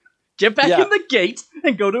bulls. Get back in the gate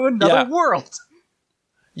and go to another world.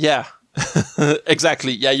 Yeah.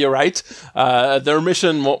 Exactly. Yeah, you're right. Their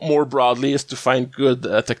mission more broadly is to find good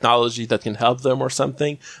technology that can help them or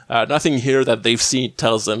something. Nothing here that they've seen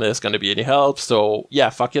tells them it's going to be any help. So yeah,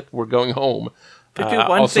 fuck it. We're going home. It'd be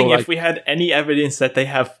one thing if we had any evidence that they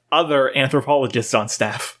have other anthropologists on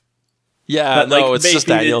staff. Yeah, but, it's just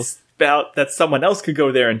Daniel. It's about that someone else could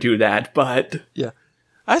go there and do that, but... Yeah.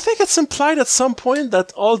 I think it's implied at some point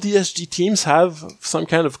that all DSG teams have some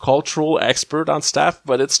kind of cultural expert on staff,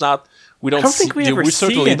 but it's not... We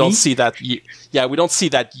certainly don't see that. Yeah, we don't see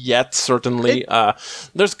that yet. Certainly,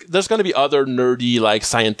 there's going to be other nerdy like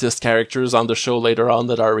scientist characters on the show later on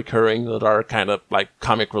that are recurring, that are kind of like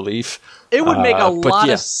comic relief. It would make a lot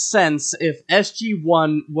of sense if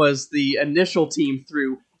SG-1 was the initial team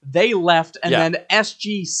through. They left, and then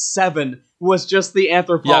SG-7 was just the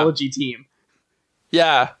anthropology team.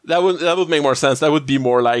 Yeah, that would make more sense. That would be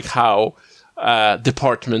more like how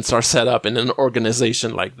departments are set up in an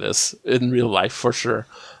organization like this in real life, for sure.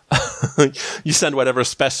 You send whatever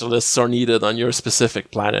specialists are needed on your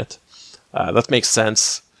specific planet. That makes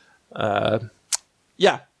sense. They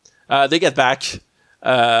get back.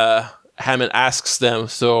 Hammond asks them,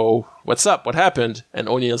 so what's up? What happened? And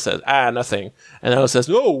O'Neill says, nothing. And O'Neill says,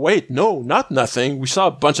 no, wait, no, not nothing. We saw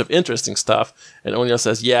a bunch of interesting stuff. And O'Neill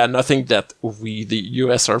says, yeah, nothing that the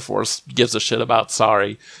U.S. Air Force gives a shit about.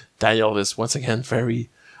 Sorry. Daniel is once again very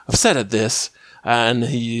upset at this, and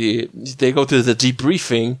they go to the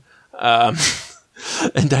debriefing,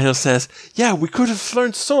 and Daniel says, yeah, we could have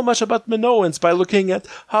learned so much about Minoans by looking at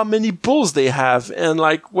how many bulls they have, and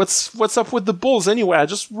like what's up with the bulls anyway. I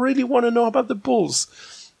just really want to know about the bulls.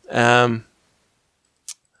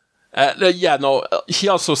 He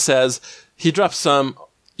also says, he drops some...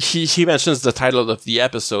 He mentions the title of the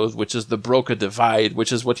episode, which is The Broca Divide,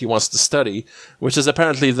 which is what he wants to study, which is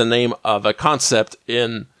apparently the name of a concept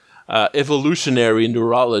in evolutionary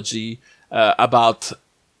neurology about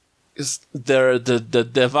the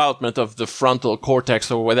development of the frontal cortex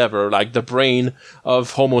or whatever, like the brain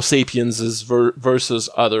of Homo sapiens versus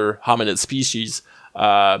other hominid species.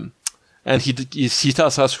 And he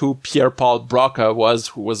tells us who Pierre-Paul Broca was,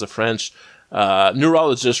 who was a French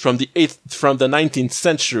neurologist from the 19th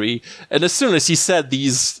century. And as soon as he said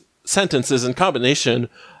these sentences in combination,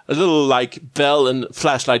 a little like bell and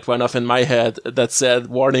flashlight went off in my head that said,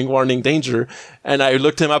 warning, warning, danger. And I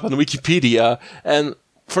looked him up on Wikipedia. And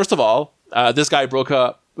first of all, this guy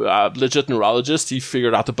Broca legit neurologist. He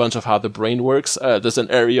figured out a bunch of how the brain works. There's an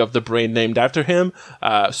area of the brain named after him.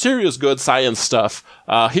 Serious good science stuff.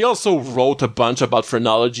 He also wrote a bunch about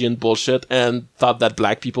phrenology and bullshit and thought that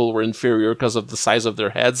black people were inferior because of the size of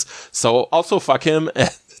their heads. So also fuck him.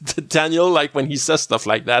 Daniel, like when he says stuff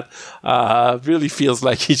like that, really feels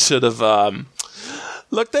like he should have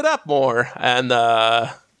looked it up more and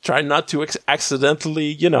tried not to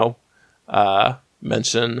accidentally,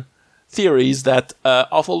 mention theories that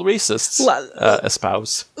awful racists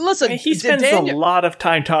espouse. Listen, he spends a lot of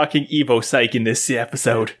time talking Evo Psych in this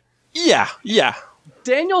episode. Yeah.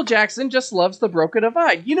 Daniel Jackson just loves the broken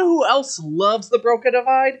divide. You know who else loves the broken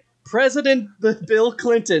divide? President Bill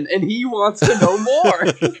Clinton, and he wants to know more.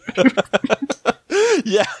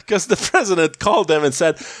 Yeah, because the president called them and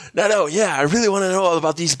said, no, I really want to know all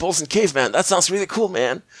about these bulls and cavemen. That sounds really cool,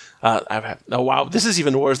 man. Wow, this is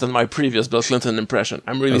even worse than my previous Bill Clinton impression.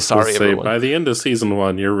 I'm really sorry, everyone. By the end of season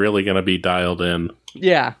 1, you're really going to be dialed in.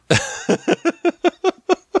 Yeah.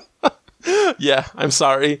 Yeah, I'm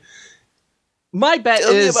sorry. My bet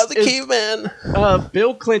Tell me about the caveman.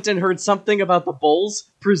 Bill Clinton heard something about the Bulls,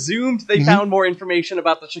 presumed they found more information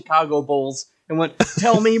about the Chicago Bulls, and went,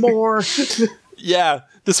 tell me more. Yeah,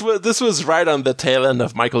 this was right on the tail end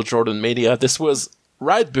of Michael Jordan mania. This was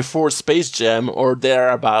right before Space Jam, or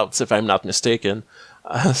thereabouts, if I'm not mistaken.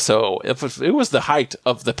 So it was the height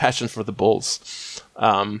of the passion for the Bulls.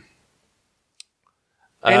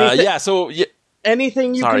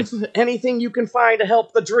 Anything you can find to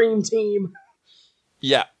help the dream team.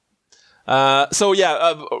 Yeah.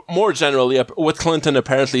 More generally, what Clinton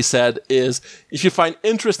apparently said is, if you find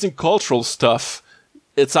interesting cultural stuff,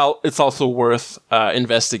 it's also worth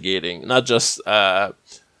investigating, not just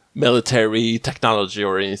military technology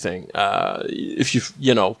or anything. If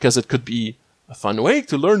because it could be a fun way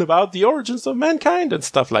to learn about the origins of mankind and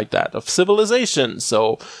stuff like that, of civilization.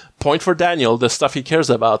 So, point for Daniel, the stuff he cares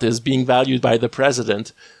about is being valued by the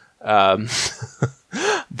president.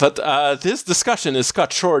 But this discussion is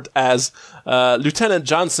cut short as Lieutenant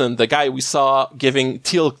Johnson, the guy we saw giving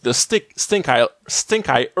Teal'c the stink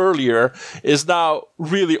eye earlier, is now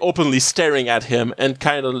really openly staring at him and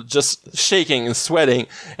kind of just shaking and sweating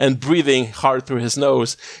and breathing hard through his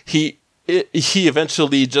nose. He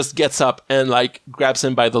eventually just gets up and grabs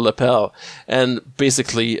him by the lapel and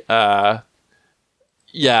basically talks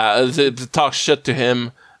shit to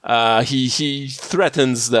him. He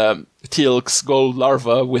threatens the Teal'c's gold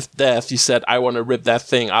larva with death. He said, I want to rip that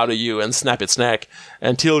thing out of you and snap its neck.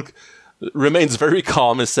 And Teal'c remains very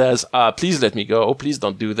calm and says, please let me go. Please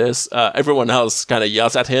don't do this. Everyone else kind of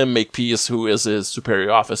yells at him. Makepeace, who is his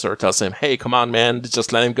superior officer, tells him, hey, come on, man.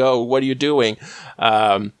 Just let him go. What are you doing?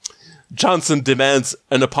 Johnson demands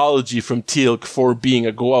an apology from Teal'c for being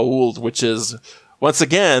a Goa'uld, which is, once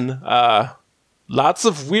again, lots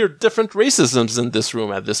of weird different racisms in this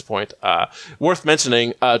room at this point. Worth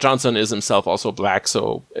mentioning, Johnson is himself also black,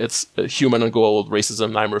 so it's human and Goa'uld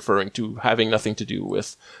racism I'm referring to, having nothing to do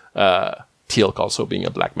with Teal'c also being a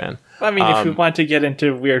black man. I mean, if we want to get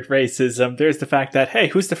into weird racism, there's the fact that, hey,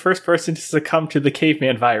 who's the first person to succumb to the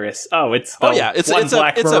caveman virus? Oh, it's it's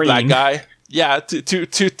a black guy. Yeah,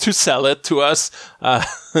 to sell it to us.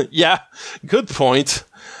 Yeah, good point.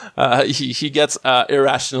 He gets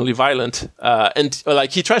irrationally violent, and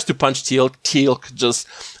he tries to punch Teal'c. Teal'c just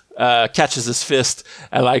catches his fist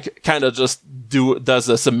and kind of just does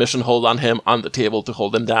a submission hold on him on the table to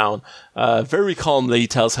hold him down. Very calmly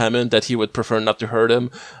tells Hammond that he would prefer not to hurt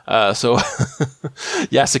him.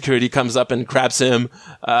 Security comes up and grabs him.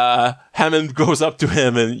 Hammond goes up to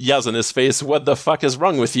him and yells in his face, "What the fuck is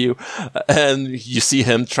wrong with you?" And you see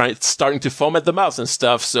him starting to foam at the mouth and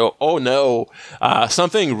stuff. So, oh no,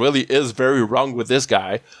 something really is very wrong with this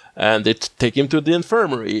guy. And they take him to the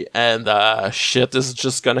infirmary, and shit is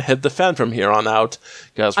just gonna hit the fan from here on out,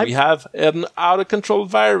 because we have an out-of-control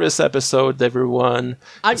virus episode, everyone.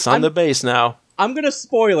 It's on the base now. I'm gonna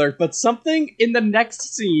spoiler, but something in the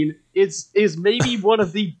next scene is maybe one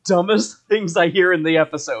of the dumbest things I hear in the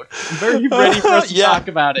episode. I'm very ready for us to talk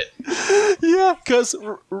about it. Yeah, because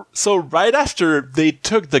so right after they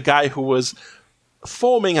took the guy who was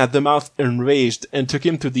foaming at the mouth, enraged, and took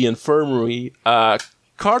him to the infirmary,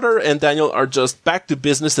 Carter and Daniel are just back to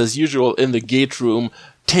business as usual in the gate room,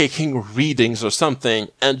 taking readings or something,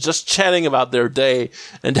 and just chatting about their day.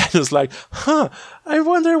 And Daniel's like, I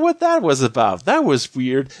wonder what that was about. That was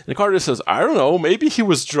weird. And Carter says, I don't know, maybe he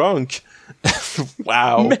was drunk.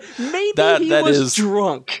 Wow. Maybe he was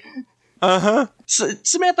drunk. Uh-huh.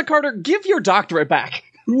 Samantha Carter, give your doctorate back.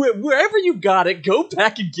 Wherever you got it, go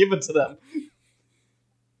back and give it to them.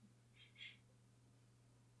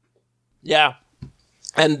 Yeah.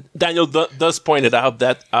 And Daniel does point it out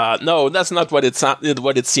that no, that's not what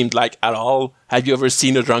it seemed like at all. Have you ever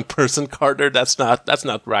seen a drunk person, Carter? That's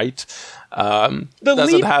not right.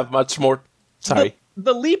 Doesn't have much more. Sorry.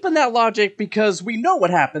 The leap in that logic, because we know what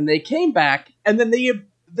happened. They came back, and then they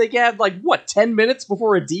had 10 minutes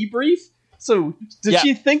before a debrief. So did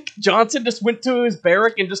she think Johnson just went to his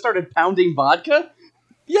barrack and just started pounding vodka?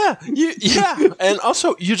 Yeah, and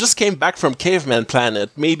also you just came back from Caveman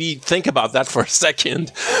Planet. Maybe think about that for a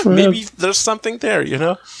second. Maybe there's something there, you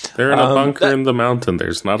know? They're in a bunker in the mountain.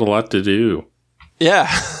 There's not a lot to do. Yeah.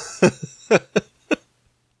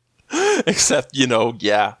 Except,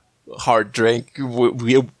 hard drink.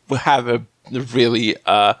 We have a really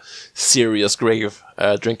serious, grave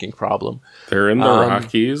drinking problem. They're in the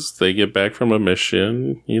Rockies. They get back from a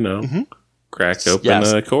mission, crack open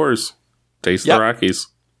a Coors. Taste the Rockies.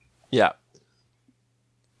 Yeah.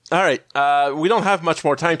 All right. We don't have much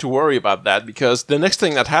more time to worry about that because the next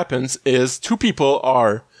thing that happens is two people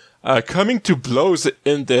are coming to blows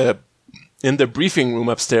in the briefing room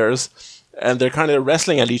upstairs, and they're kind of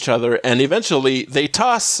wrestling at each other. And eventually,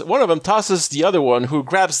 one of them tosses the other one, who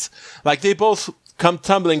grabs, they both come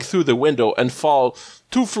tumbling through the window and fall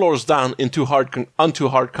 2 floors down onto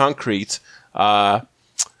hard concrete.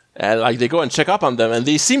 And they go and check up on them, and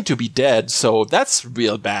they seem to be dead. So that's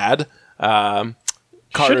real bad. Carter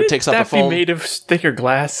takes up the phone. Shouldn't that be made of thicker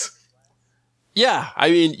glass? Yeah,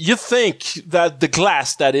 I mean, you think that the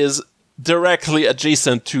glass that is directly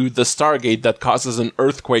adjacent to the Stargate that causes an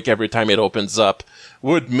earthquake every time it opens up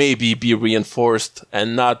would maybe be reinforced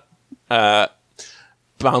and not bound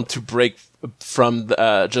to break from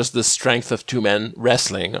just the strength of 2 men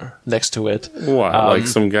wrestling next to it. Wow,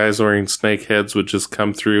 some guys wearing snake heads would just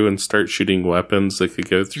come through and start shooting weapons that could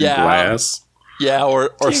go through glass. Yeah, or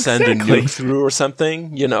send a nuke through or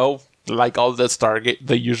something, like all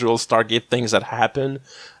the usual Stargate things that happen.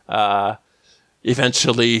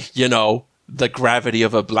 Eventually, the gravity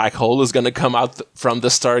of a black hole is going to come out from the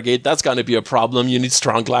Stargate. That's going to be a problem. You need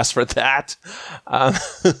strong glass for that.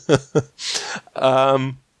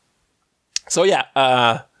 So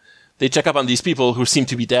they check up on these people who seem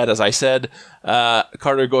to be dead, as I said.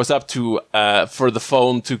 Carter goes up for the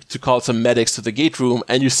phone to call some medics to the gate room,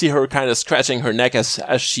 and you see her kind of scratching her neck as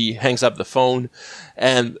she hangs up the phone.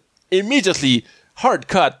 And immediately, hard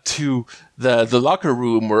cut to the locker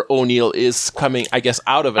room where O'Neill is coming, I guess,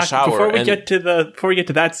 out of a shower. Before we get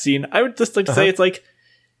to that scene, I would just like to say it's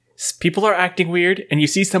people are acting weird, and you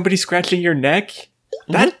see somebody scratching your neck.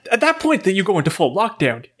 At that point, that you go into full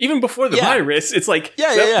lockdown. Even before the virus, it's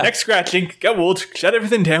neck scratching, get old, shut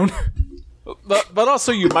everything down. But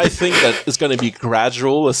also, you might think that it's going to be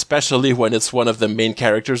gradual, especially when it's one of the main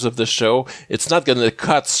characters of the show. It's not going to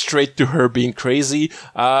cut straight to her being crazy.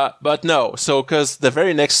 But no. So, because the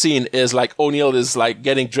very next scene is O'Neill is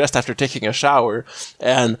getting dressed after taking a shower,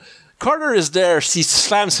 and Carter is there. She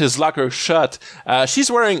slams his locker shut. She's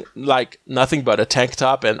wearing nothing but a tank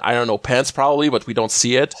top and I don't know, pants probably, but we don't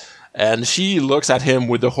see it. And she looks at him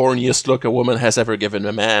with the horniest look a woman has ever given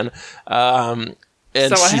a man. And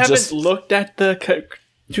so I haven't looked at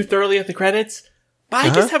too thoroughly at the credits, but I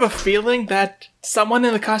just have a feeling that someone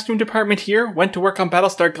in the costume department here went to work on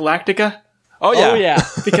Battlestar Galactica. Oh yeah,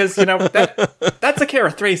 because that's a Kara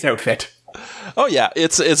Thrace outfit. Oh yeah,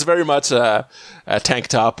 it's very much a tank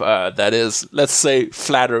top that is, let's say,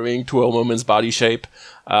 flattering to a woman's body shape.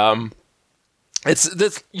 It's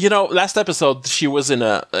this, last episode she was in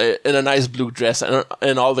a nice blue dress,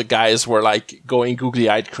 and all the guys were going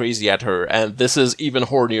googly-eyed crazy at her, and this is even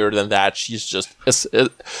hornier than that. She's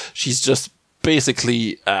just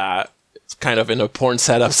basically kind of in a porn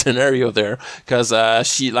setup scenario there, because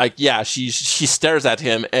she stares at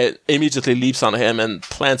him and immediately leaps on him and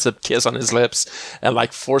plants a kiss on his lips and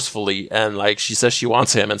forcefully, and she says she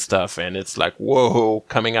wants him and stuff, and it's whoa,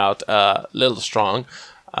 coming out a little strong.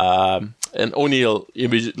 And O'Neill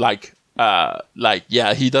immediately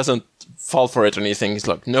he doesn't fall for it or anything. He's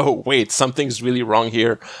like, no, wait, something's really wrong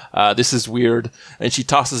here. This is weird. And she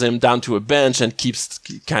tosses him down to a bench and keeps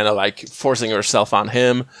kind of forcing herself on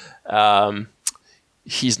him.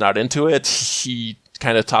 He's not into it. He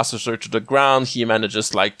kind of tosses her to the ground. He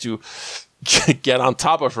manages to get on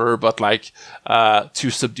top of her, but to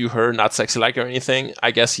subdue her, not sexy or anything.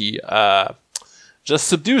 I guess he just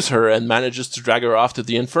subdues her and manages to drag her off to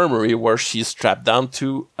the infirmary, where she's strapped down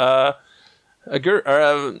to a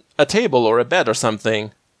table or a bed or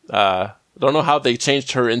something. Don't know how they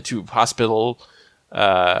changed her into hospital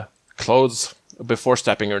clothes before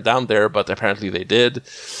strapping her down there, but apparently they did,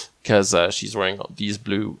 because she's wearing these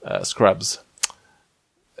blue scrubs.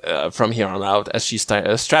 from here on out as she's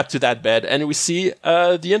strapped to that bed. And we see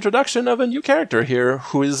the introduction of a new character here,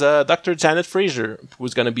 who is Dr. Janet Fraser,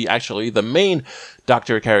 who's going to be actually the main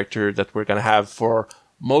doctor character that we're going to have for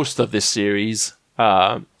most of this series.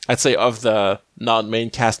 I'd say of the non-main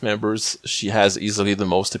cast members, she has easily the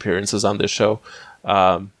most appearances on this show.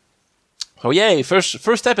 Oh yay!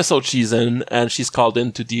 First episode she's in, and she's called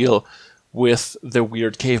in to deal with the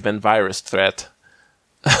weird caveman virus threat.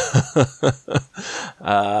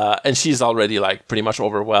 And she's already like pretty much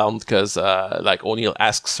overwhelmed because like O'Neill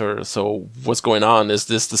asks her, so what's going on? Is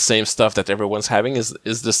this the same stuff that everyone's having? Is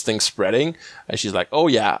this thing spreading? And she's like, oh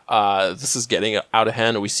yeah, this is getting out of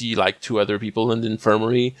hand. We see like 2 other people in the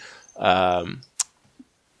infirmary.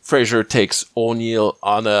 Fraser takes O'Neill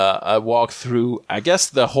on a walk through, I guess,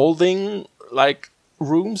 the holding like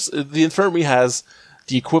rooms. The infirmary has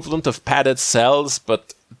the equivalent of padded cells,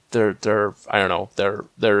 but they're I don't know,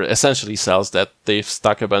 they're essentially cells that they've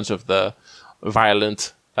stuck a bunch of the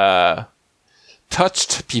violent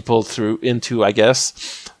touched people into, I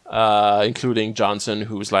guess, including Johnson,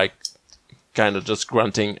 who's like kind of just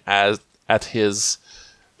grunting at his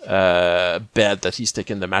bed that he's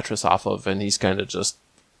taken the mattress off of, and he's kind of just,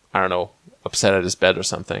 I don't know, upset at his bed or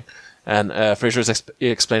something. And Fraser's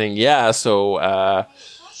explaining, so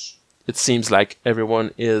it seems like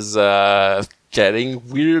everyone is getting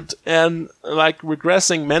weird and like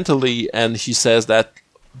regressing mentally, and he says that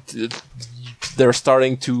they're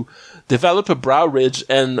starting to develop a brow ridge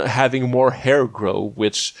and having more hair grow,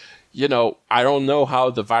 which, you know, I don't know how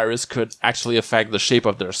the virus could actually affect the shape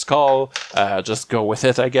of their skull. Just go with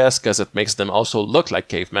it, I guess, because it makes them also look like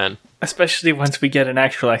cavemen. Especially once we get an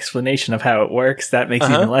actual explanation of how it works, that makes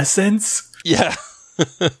even less sense. Yeah.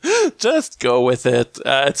 Just go with it.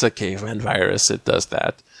 It's a caveman virus. It does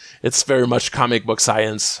that. It's very much comic book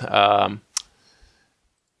science.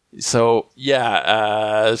 This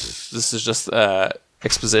is just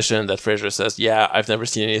exposition that Fraser says, I've never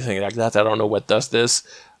seen anything like that. I don't know what does this.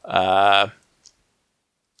 And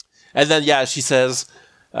then, she says,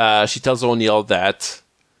 she tells O'Neill that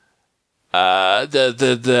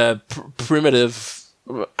the primitive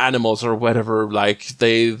animals or whatever, like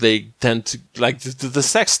they tend to like the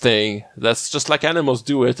sex thing. That's just like animals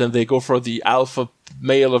do it, and they go for the alpha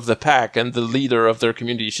male of the pack and the leader of their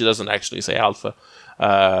community. She doesn't actually say alpha,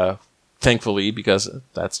 thankfully, because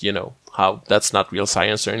that's, you know, how that's not real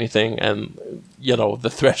science or anything. And, you know, the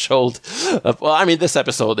threshold of, this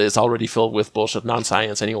episode is already filled with bullshit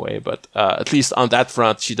non-science anyway, but at least on that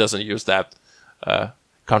front, she doesn't use that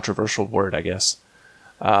controversial word, I guess.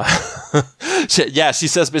 She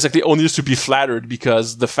says basically O'Neill should be flattered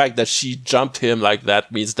because the fact that she jumped him like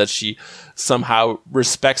that means that she somehow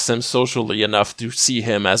respects him socially enough to see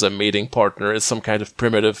him as a mating partner. It's some kind of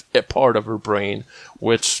primitive part of her brain,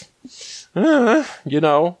 which, you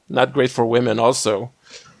know, not great for women also.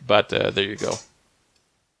 But there you go.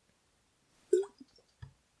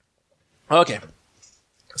 Okay.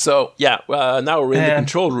 So, now we're in the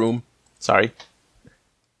control room. Sorry.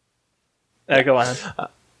 Go on.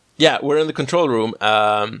 We're in the control room.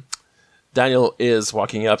 Daniel is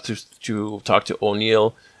walking up to talk to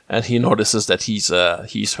O'Neill, and he notices that he's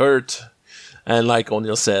hurt. And like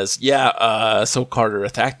O'Neill says, so Carter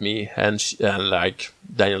attacked me, and like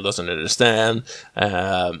Daniel doesn't understand.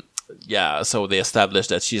 So they established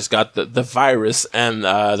that she's got the virus, and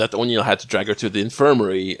that O'Neill had to drag her to the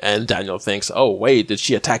infirmary. And Daniel thinks, oh wait, did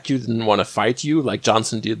she attack you? Didn't want to fight you like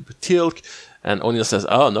Johnson did with Teal'c? And O'Neill says,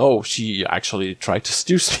 oh no, she actually tried to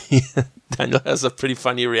seduce me. Daniel has a pretty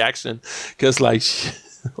funny reaction because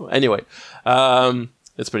anyway,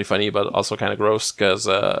 it's pretty funny, but also kind of gross because,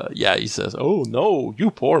 he says, oh no,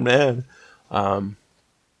 you poor man. And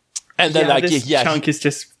then this chunk is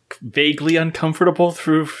just vaguely uncomfortable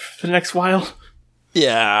through the next while.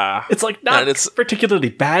 Yeah. It's like not particularly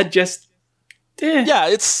bad, just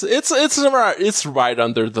it's right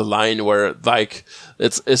under the line where like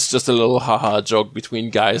it's just a little haha joke between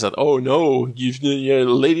guys that, oh no, your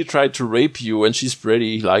lady tried to rape you and she's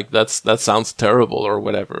pretty, like that sounds terrible or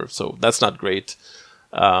whatever. So that's not great.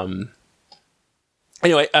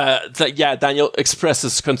 Anyway, Daniel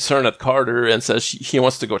expresses concern at Carter and says he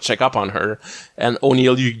wants to go check up on her. And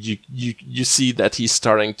O'Neill, you see that he's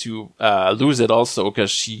starting to lose it also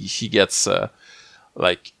because he gets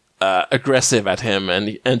aggressive at him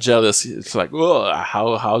and jealous. It's like, oh,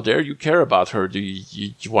 how dare you care about her? Do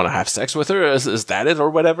you want to have sex with her? Is that it or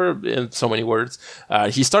whatever? In so many words,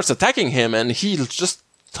 he starts attacking him and he just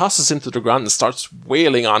tosses him to the ground and starts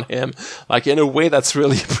wailing on him, like in a way that's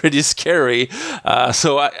really pretty scary.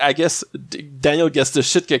 So I guess Daniel gets the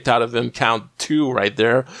shit kicked out of him, count 2 right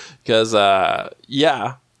there, because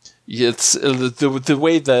it's the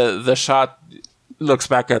way the shot looks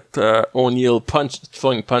back at O'Neill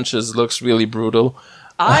throwing punches looks really brutal.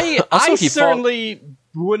 I certainly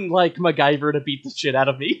wouldn't like MacGyver to beat the shit out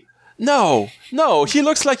of me. No, he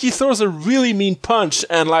looks like he throws a really mean punch,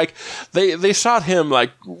 and like they shot him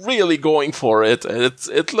like really going for it.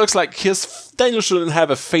 It looks like Daniel shouldn't have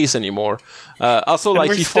a face anymore. Also, and like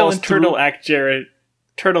we're he still falls in through.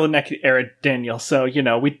 turtleneck era Daniel, so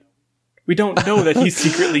we don't know that he's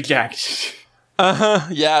secretly jacked.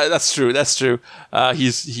 Yeah, that's true.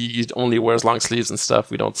 He only wears long sleeves and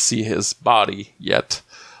stuff. We don't see his body yet.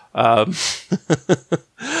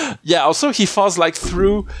 Yeah. Also, he falls like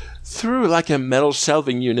through like a metal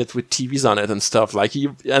shelving unit with TVs on it and stuff. Like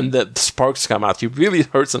and the sparks come out. He really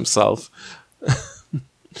hurts himself.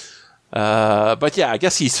 But yeah, I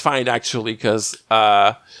guess he's fine actually because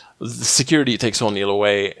the security takes O'Neill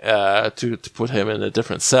away to put him in a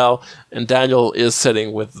different cell, and Daniel is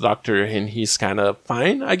sitting with the doctor, and he's kind of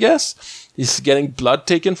fine, I guess. He's getting blood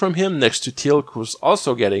taken from him next to Teal'c, who's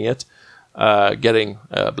also getting it, blood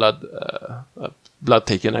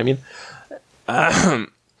taken. I mean,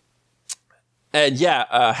 and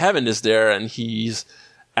yeah, Hammond is there, and he's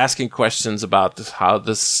asking questions about how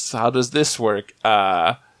does this work.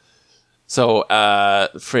 So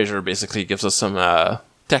Fraser basically gives us some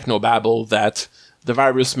technobabble that the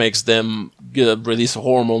virus makes them release a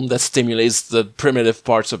hormone that stimulates the primitive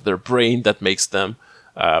parts of their brain that makes them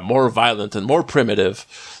more violent and more primitive.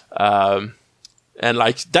 And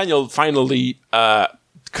like Daniel finally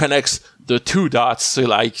connects the two dots to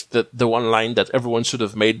like the one line that everyone should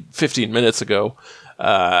have made 15 minutes ago.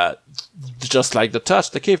 Just like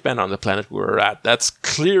the caveman on the planet we were at. That's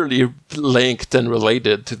clearly linked and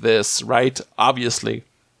related to this, right? Obviously.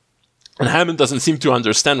 And Hammond doesn't seem to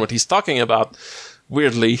understand what he's talking about,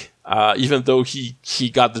 weirdly. Even though he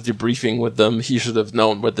got the debriefing with them, he should have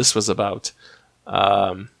known what this was about.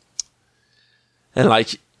 And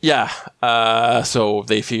like, yeah, so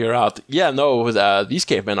they figure out, these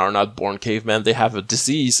cavemen are not born cavemen. They have a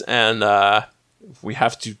disease, and we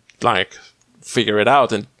have to, like, figure it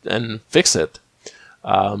out and fix it.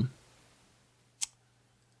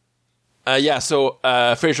 So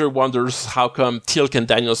Fraser wonders how come Teal'c and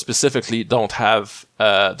Daniel specifically don't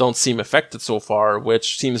seem affected so far,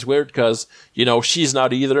 which seems weird because, she's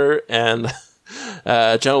not either, and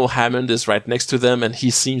General Hammond is right next to them, and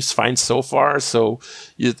he seems fine so far, so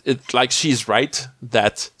it's like she's right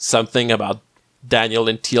that something about Daniel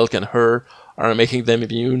and Teal'c and her are making them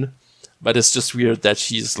immune. But it's just weird that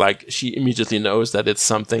she immediately knows that it's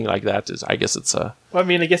something like that. I guess it's a. Well, I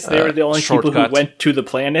mean, I guess they were the only people who went to the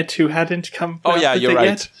planet who hadn't come. Oh yeah, you're right.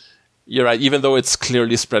 Yet. You're right. Even though it's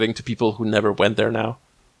clearly spreading to people who never went there now.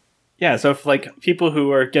 Yeah, so if like people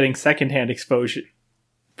who are getting secondhand exposure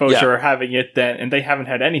are having it, then and they haven't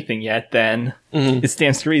had anything yet, then it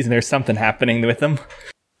stands to reason there's something happening with them.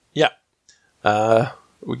 Yeah.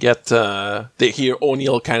 We get, they hear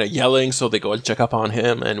O'Neill kind of yelling, so they go and check up on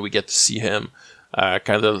him, and we get to see him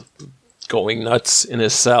kind of going nuts in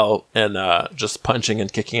his cell and just punching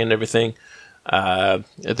and kicking and everything.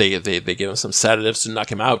 They give him some sedatives to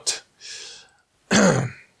knock him out.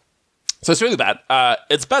 So it's really bad.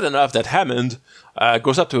 It's bad enough that Hammond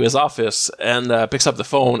goes up to his office and picks up the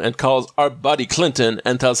phone and calls our buddy Clinton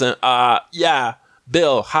and tells him,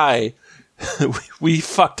 Bill, hi. We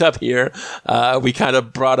fucked up here. We kind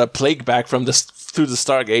of brought a plague back through the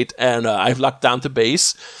Stargate, and I've locked down the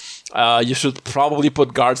base. You should probably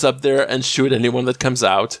put guards up there and shoot anyone that comes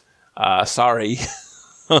out. Sorry.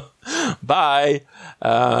 Bye.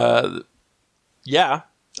 Yeah,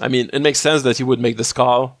 I mean, it makes sense that he would make this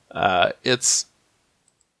call. It's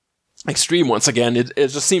extreme once again. It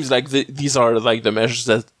just seems like these are like the measures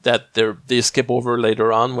that they skip over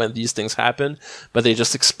later on when these things happen, but they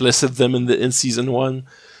just explicit them in season 1.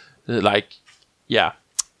 Like, yeah,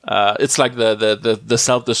 it's like the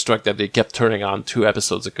self-destruct that they kept turning on 2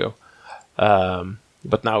 episodes ago.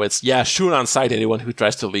 But now it's shoot on sight anyone who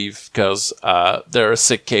tries to leave because they're a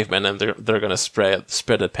sick caveman and they're gonna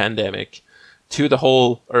spread a pandemic to the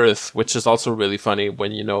whole Earth, which is also really funny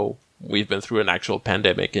when we've been through an actual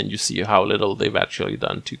pandemic and you see how little they've actually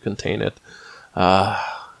done to contain it.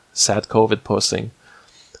 Sad COVID posting.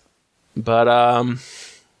 But,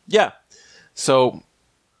 so...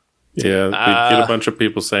 Yeah, we get a bunch of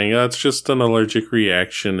people saying, it's just an allergic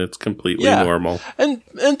reaction. It's completely normal. And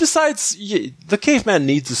besides, the caveman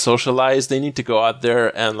needs to socialize. They need to go out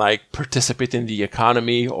there and like participate in the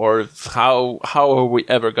economy. Or how are we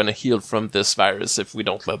ever going to heal from this virus if we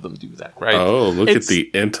don't let them do that, right? Oh, look at the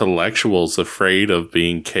intellectuals afraid of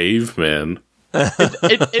being cavemen.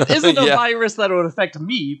 It isn't a Yeah. virus that would affect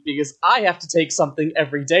me, because I have to take something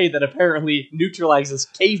every day that apparently neutralizes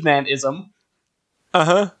cavemanism.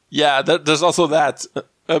 Yeah, there's also that.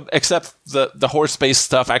 Except the horse-based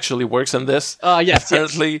stuff actually works in this. Yes.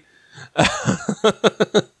 Apparently.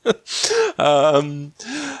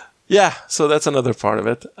 Yeah, so that's another part of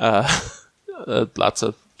it. Lots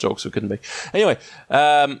of jokes we couldn't make. Anyway,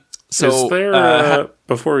 so is there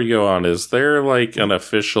before we go on, is there like an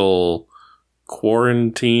official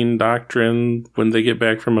quarantine doctrine when they get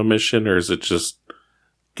back from a mission, or is it just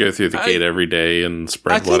go through the gate every day and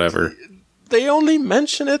spread whatever? They only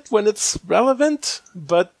mention it when it's relevant,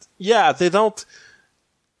 but yeah, they don't.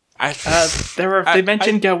 They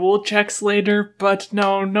mentioned Gawool checks later, but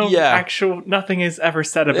nothing is ever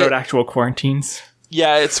said about actual quarantines.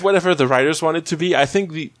 Yeah, it's whatever the writers want it to be. I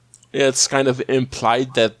think it's kind of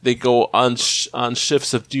implied that they go on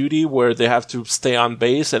shifts of duty where they have to stay on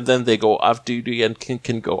base, and then they go off duty and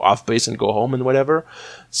can go off base and go home and whatever.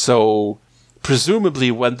 So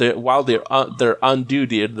presumably, while they're on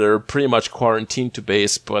duty, they're pretty much quarantined to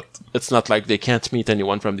base, but it's not like they can't meet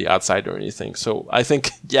anyone from the outside or anything. So I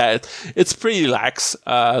think, it's pretty lax.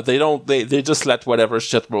 They just let whatever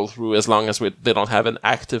shit roll through as long as they don't have an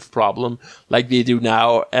active problem like they do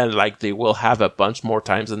now, and like they will have a bunch more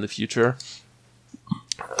times in the future.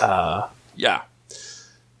 Yeah.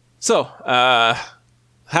 So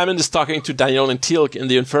Hammond is talking to Daniel and Teal'c in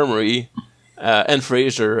the infirmary. And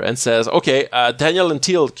Frasier, and says, okay, Daniel and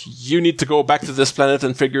Teal'c, you need to go back to this planet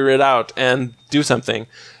and figure it out and do something.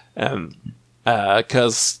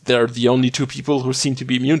 Because they're the only two people who seem to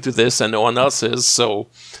be immune to this and no one else is, so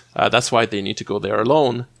that's why they need to go there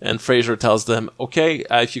alone. And Frasier tells them, okay,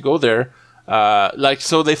 if you go there,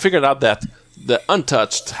 so they figured out that the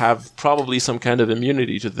untouched have probably some kind of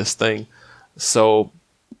immunity to this thing. So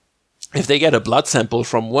if they get a blood sample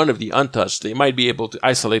from one of the untouched, they might be able to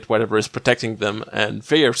isolate whatever is protecting them and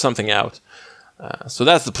figure something out. So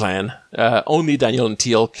that's the plan. Only Daniel and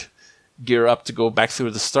Teal'c gear up to go back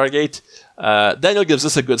through the Stargate. Daniel gives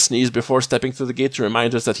us a good sneeze before stepping through the gate to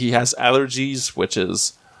remind us that he has allergies, which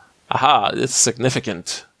is, it's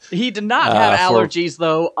significant. He did not have allergies,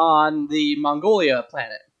 though, on the Mongolia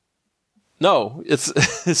planet. No,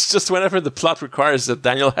 it's just whenever the plot requires that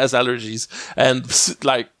Daniel has allergies, and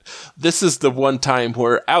like this is the one time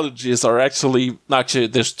where allergies are actually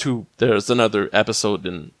there's another episode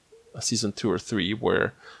in season 2 or 3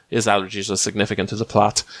 where his allergies are significant to the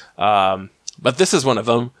plot, but this is one of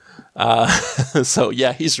them. So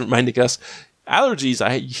yeah, he's reminding us allergies.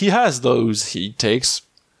 He has those. He takes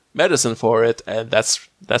medicine for it, and that's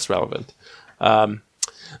relevant.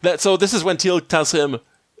 So this is when Teal'c tells him,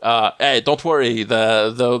 hey, don't worry,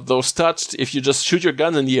 those touched, if you just shoot your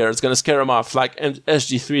gun in the air, it's going to scare them off, like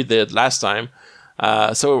SG3 did last time.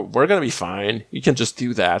 So we're going to be fine. You can just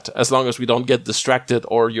do that. As long as we don't get distracted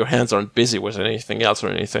or your hands aren't busy with anything else or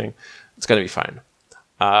anything, it's going to be fine.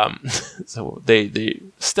 So they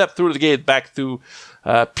step through the gate back to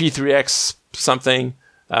P3X something,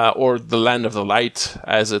 or the Land of the Light,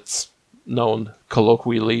 as it's known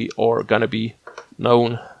colloquially or going to be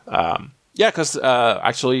known. Yeah, because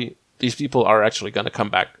actually, these people are actually going to come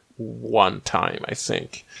back one time, I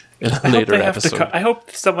think, in a later episode. I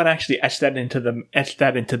hope someone actually etched that into the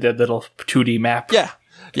little 2D map.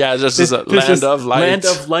 Yeah, this is a Land of Light. Land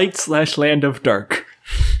of Light / Land of Dark.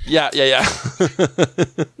 Yeah.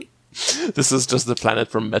 This is just the planet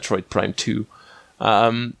from Metroid Prime 2.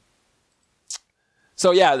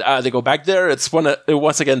 So yeah, they go back there. It's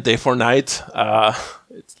once again day for night.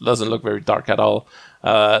 It doesn't look very dark at all.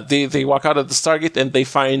 They walk out of the Stargate and they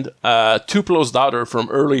find Tuplo's daughter from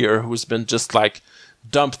earlier, who's been just like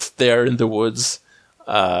dumped there in the woods.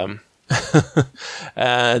 And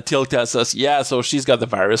Teal'c tells us, so she's got the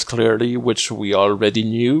virus clearly, which we already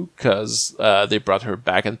knew because they brought her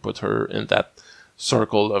back and put her in that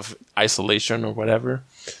circle of isolation or whatever.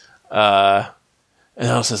 And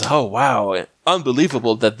I says, oh wow,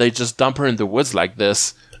 unbelievable that they just dump her in the woods like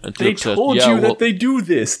this. And they told you that they do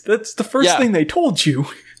this. That's the first thing they told you.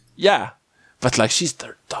 Yeah. But like, she's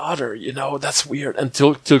their daughter, that's weird. And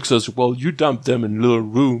Teal'c says, well, you dumped them in little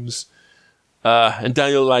rooms. And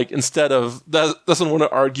Daniel, like, instead of, doesn't want to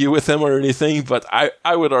argue with him or anything, but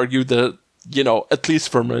I would argue that, at least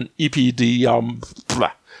from an EPD,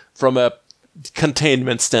 from a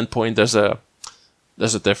containment standpoint, there's a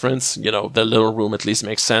difference. The little room at least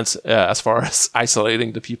makes sense as far as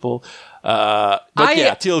isolating the people.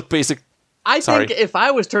 Teal'c basic. I think if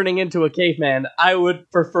I was turning into a caveman, I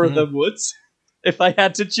would prefer the woods if I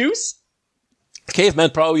had to choose. Cavemen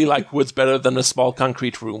probably like woods better than a small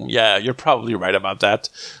concrete room. Yeah, you're probably right about that.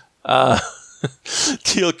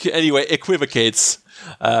 Teal'c, anyway, equivocates.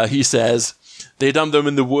 He says, they dump them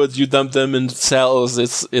in the woods, you dump them in cells,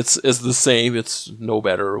 it's the same, it's no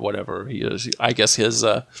better, or whatever. I guess his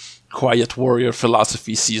quiet warrior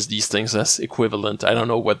philosophy sees these things as equivalent. I don't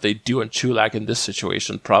know what they do in Chulak in this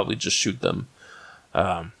situation. Probably just shoot them,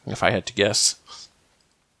 if I had to guess.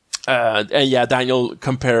 And yeah, Daniel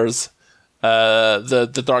compares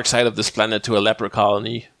the dark side of this planet to a leper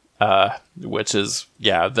colony, which is,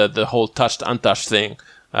 the whole touched, untouched thing.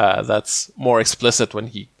 That's more explicit when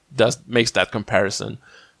he makes that comparison.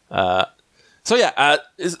 So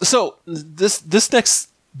this next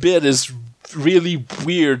bit is really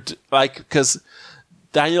weird, because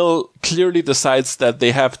Daniel clearly decides that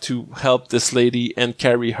they have to help this lady and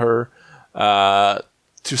carry her to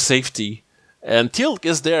safety. And Teal'c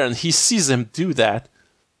is there, and he sees him do that.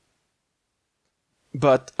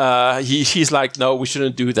 But he's like, no, we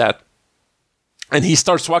shouldn't do that. And he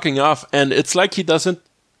starts walking off, and it's like he doesn't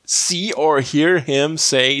see or hear him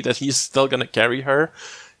say that he's still going to carry her,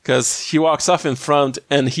 because he walks off in front,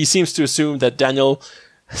 and he seems to assume that Daniel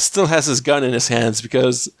still has his gun in his hands,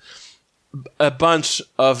 because a bunch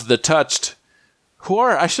of the touched, who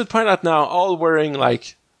are, I should point out now, all wearing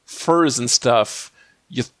like furs and stuff.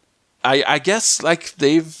 I guess like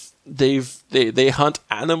they hunt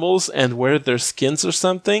animals and wear their skins or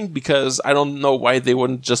something, because I don't know why they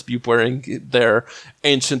wouldn't just be wearing their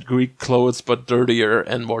ancient Greek clothes but dirtier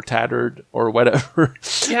and more tattered or whatever.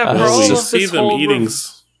 Yeah, for all of this whole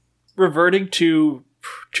reverting to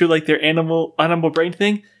like their animal brain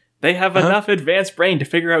thing, they have enough advanced brain to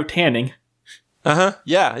figure out tanning.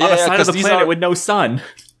 Yeah. On a side of the planet with no sun.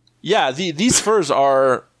 Yeah, these furs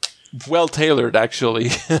are well tailored,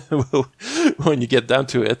 actually, when you get down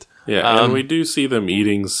to it. Yeah, and we do see them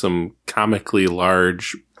eating some comically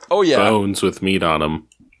large bones with meat on them.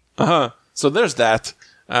 So there's that.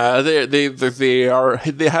 They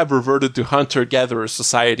have reverted to hunter-gatherer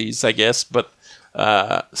societies, I guess, but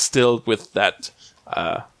still with that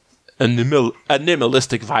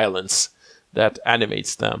animalistic violence that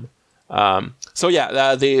animates them.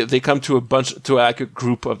 They come to a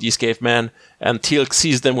group of these cavemen, and Teal'c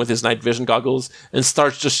sees them with his night vision goggles and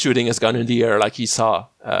starts just shooting his gun in the air like he saw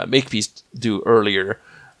Makepeace do earlier.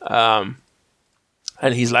 And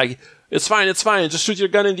he's like, it's fine, just shoot your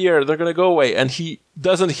gun in the air, they're gonna go away. And he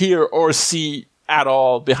doesn't hear or see at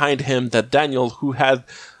all behind him that Daniel, who had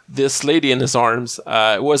this lady in his arms,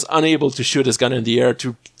 was unable to shoot his gun in the air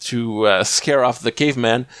to scare off the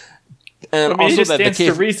caveman. And also that stands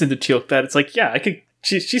to reason to Teal'c that it's like, yeah, I could.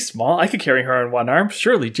 She's small. I could carry her on one arm.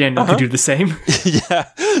 Surely Daniel could do the same. Yeah,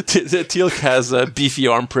 Teal'c has a beefy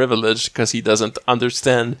arm privilege because he doesn't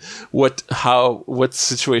understand what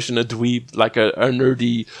situation a dweeb, like a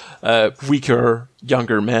nerdy, weaker,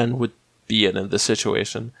 younger man would be in this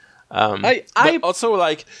situation. I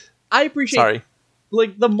appreciate. Sorry.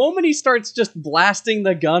 Like the moment he starts just blasting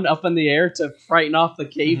the gun up in the air to frighten off the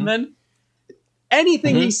cavemen.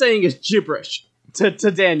 Anything he's saying is gibberish to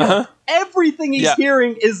Daniel. Everything he's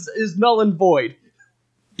hearing is null and void.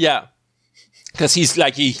 Yeah. Because he's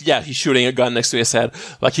shooting a gun next to his head.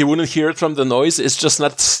 Like, he wouldn't hear it from the noise. It's just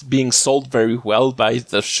not being sold very well by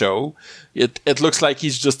the show. It looks like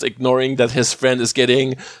he's just ignoring that his friend is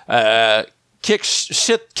getting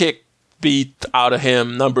shit kick beat out of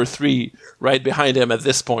him, number 3, right behind him at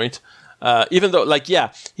this point. Even though,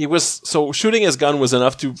 he was, so shooting his gun was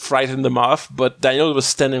enough to frighten them off, but Daniel was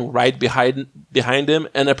standing right behind him,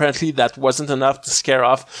 and apparently that wasn't enough to scare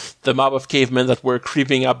off the mob of cavemen that were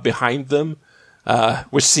creeping up behind them,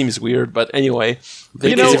 which seems weird, but anyway.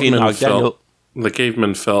 The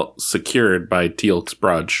caveman felt secured by Teal'c's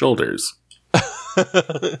broad shoulders.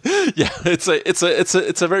 Yeah,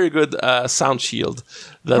 it's a very good sound shield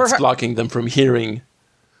that's blocking them from hearing.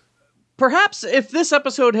 Perhaps if this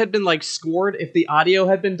episode had been scored, if the audio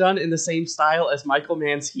had been done in the same style as Michael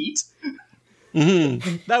Mann's Heat,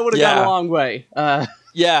 that would have gone a long way.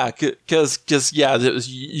 Because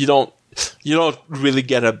you don't really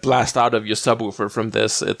get a blast out of your subwoofer from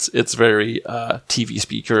this. It's very TV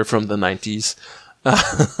speaker from the 90s.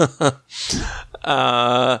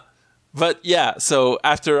 But yeah, so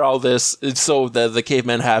after all this, so the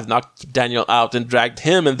cavemen have knocked Daniel out and dragged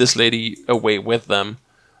him and this lady away with them.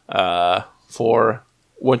 For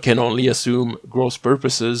one can only assume gross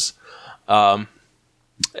purposes. And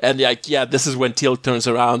this is when Teal'c turns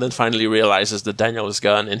around and finally realizes that Daniel is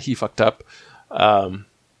gone and he fucked up.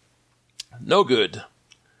 No good.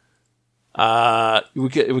 We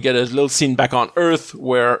get a little scene back on Earth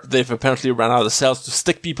where they've apparently run out of cells to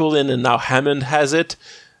stick people in, and now Hammond has it.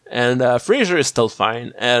 And Fraser is still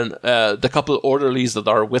But the couple orderlies that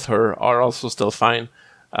are with her are also still fine.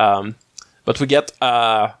 But But we get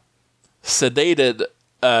sedated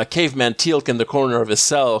caveman Teal'c in the corner of his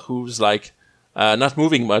cell, who's like not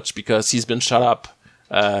moving much because he's been shut up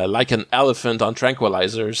like an elephant on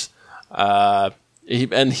tranquilizers.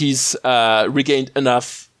 He's regained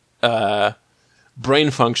enough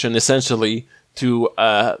brain function, essentially, to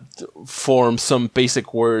form some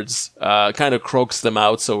basic words, kind of croaks them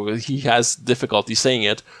out, so he has difficulty saying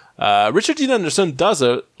it. Richard Dean Anderson does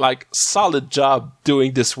a solid job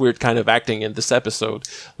doing this weird kind of acting in this episode.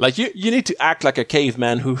 Like you need to act like a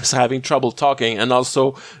caveman who's having trouble talking, and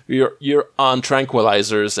also you're on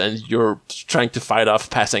tranquilizers and you're trying to fight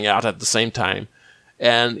off passing out at the same time.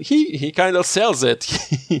 And he kind of sells it.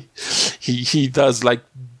 he does like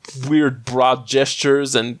weird broad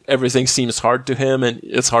gestures, and everything seems hard to him, and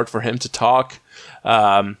it's hard for him to talk.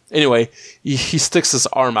 Anyway, he sticks his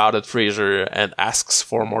arm out at Frasier and asks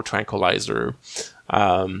for more tranquilizer.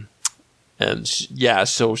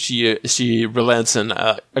 So she relents and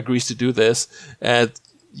agrees to do this, and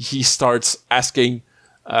he starts asking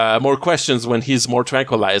more questions when he's more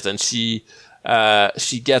tranquilized, and she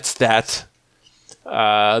gets that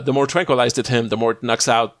the more tranquilized it him, the more it knocks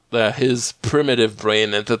out his primitive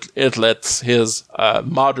brain, and it lets his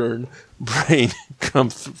modern brain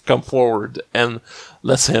come forward and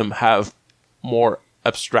lets him have more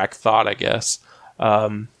abstract thought, I guess.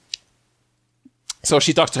 So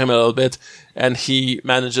she talks to him a little bit, and he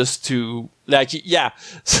manages to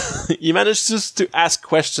he manages to ask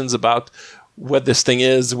questions about what this thing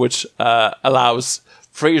is, which allows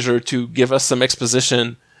Frasier to give us some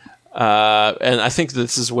exposition. And I think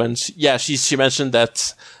this is when she mentioned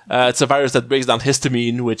that it's a virus that breaks down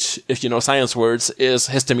histamine, which, if you know science words,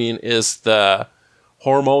 histamine is the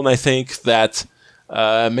hormone, I think, that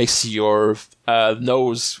makes your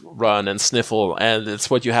nose run and sniffle, and it's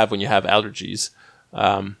what you have when you have allergies.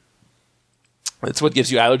 It's what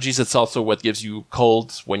gives you allergies. It's also what gives you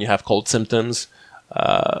colds when you have cold symptoms.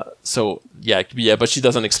 But she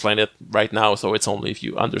doesn't explain it right now, so it's only if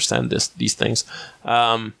you understand these things.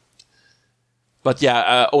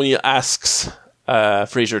 O'Neill asks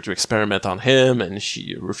Frasier to experiment on him, and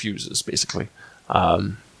she refuses, basically.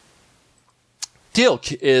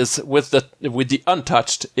 Teal'c is with the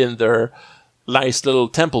Untouched in their nice little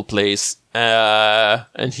temple place,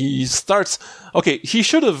 and he starts... Okay, he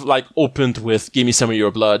should have, opened with, "Give me some of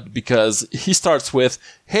your blood," because he starts with,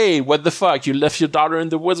 "Hey, what the fuck, you left your daughter in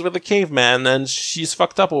the woods with a caveman, and she's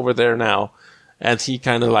fucked up over there now." And he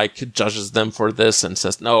kind of judges them for this and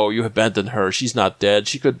says, "No, you abandoned her. She's not dead.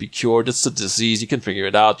 She could be cured. It's a disease. You can figure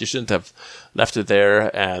it out. You shouldn't have left her there."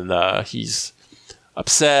 And he's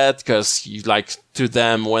upset because to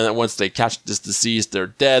them, once they catch this disease, they're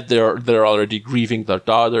dead. They're already grieving their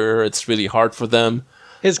daughter. It's really hard for them.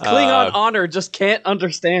 His Klingon honor just can't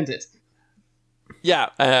understand it. Yeah,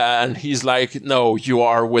 and he's like, "No, you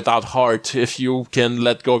are without heart if you can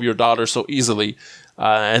let go of your daughter so easily."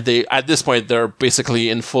 And at this point, they're basically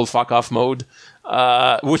in full fuck off mode,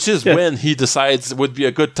 which is when he decides it would be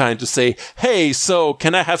a good time to say, "Hey, so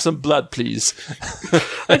can I have some blood, please?"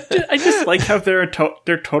 I just like how their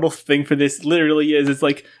total thing for this literally is, it's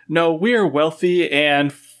like, "No, we are wealthy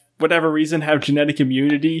and whatever reason have genetic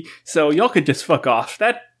immunity, so y'all could just fuck off."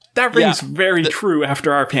 That rings very true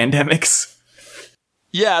after our pandemics.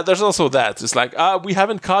 Yeah, there's also that. It's like, we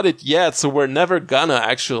haven't caught it yet, so we're never gonna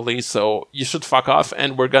actually, so you should fuck off,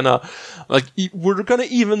 and we're gonna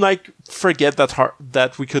even forget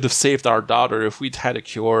that we could have saved our daughter if we'd had a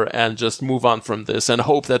cure, and just move on from this and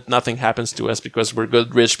hope that nothing happens to us because we're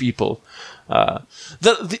good rich people.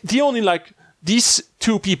 The only these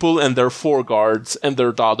two people and their 4 guards and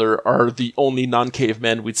their daughter are the only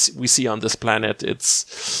non-cavemen we see on this planet.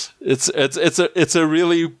 It's a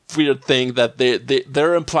really weird thing that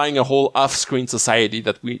they're implying a whole off-screen society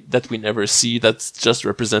that we never see, that's just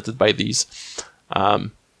represented by these.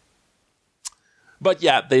 But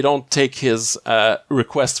yeah, they don't take his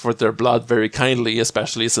request for their blood very kindly,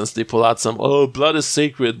 especially since they pull out some, blood is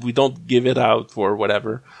sacred, we don't give it out, or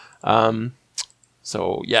whatever.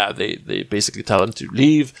 So yeah, they basically tell him to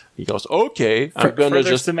leave. He goes, "Okay, I'm gonna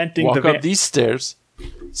just walk up these stairs."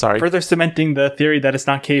 Sorry. Further cementing the theory that it's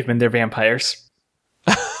not cavemen, they're vampires.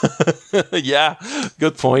 Yeah,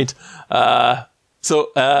 good point.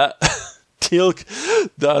 So Teal'c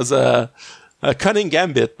does a cunning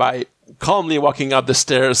gambit by calmly walking up the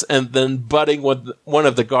stairs and then butting one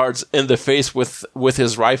of the guards in the face with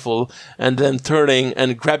his rifle, and then turning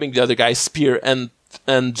and grabbing the other guy's spear and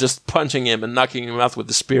just punching him and knocking him out with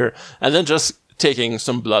the spear, and then just taking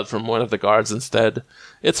some blood from one of the guards instead.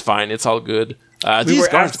 It's fine. It's all good. These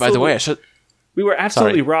guards, by the way, we were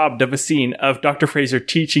absolutely robbed of a scene of Dr. Frasier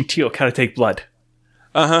teaching Teal'c how to take blood.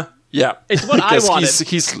 Uh-huh. Yeah. It's what I Because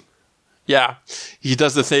wanted. he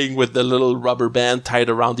does the thing with the little rubber band tied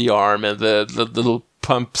around the arm and the little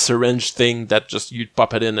pump syringe thing that just you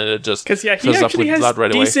pop it in and it just Because he fills up actually with has blood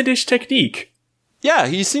right away. decentish technique. Yeah,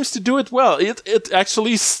 he seems to do it well. It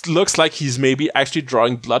actually looks like he's maybe actually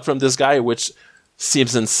drawing blood from this guy, which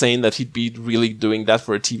seems insane that he'd be really doing that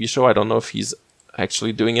for a TV show. I don't know if he's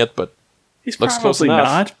actually doing it, but He's looks close probably enough.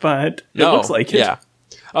 not, but it looks like it. Yeah.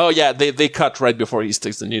 Oh, yeah, they cut right before he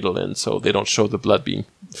sticks the needle in, so they don't show the blood being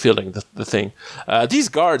filling the thing. These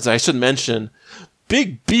guards, I should mention,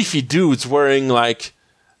 big beefy dudes wearing like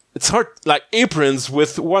aprons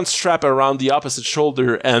with one strap around the opposite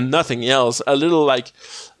shoulder and nothing else. A little like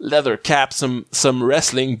leather cap, some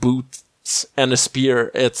wrestling boots, and a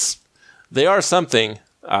spear. They are something.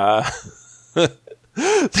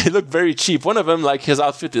 They look very cheap. One of them, like his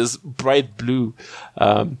outfit is bright blue.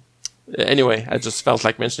 Anyway, I just felt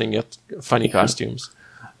like mentioning it. Funny costumes.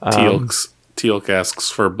 Teal'c asks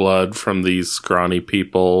for blood from these scrawny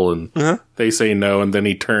people, and they say no, and then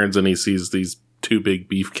he turns and he sees these two big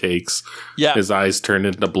beefcakes. Yeah. His eyes turn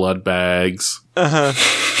into blood bags. Yeah.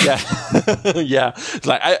 Yeah.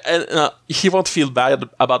 Like he won't feel bad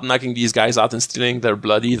about knocking these guys out and stealing their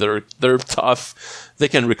blood either. They're tough. They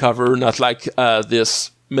can recover, not like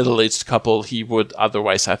this middle-aged couple he would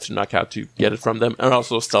otherwise have to knock out to get it from them, and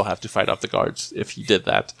also still have to fight off the guards if he did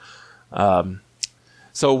that.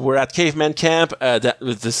 So we're at Caveman Camp.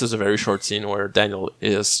 This is a very short scene where Daniel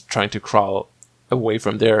is trying to crawl away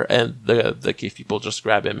from there, and the cave people just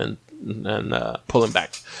grab him and pull him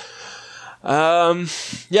back.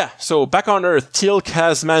 So back on Earth, Teal'c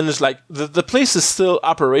has managed, like, the place is still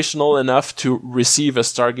operational enough to receive a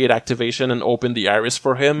Stargate activation and open the iris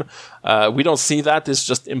for him. We don't see that, it's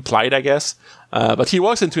just implied, I guess. But he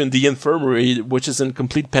walks into the infirmary, which is in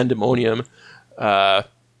complete pandemonium.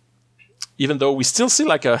 Even though we still see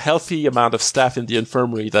like a healthy amount of staff in the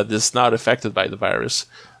infirmary that is not affected by the virus.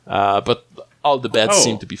 But all the beds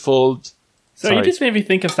seem to be full. So you just made me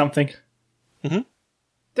think of something. Mm-hmm.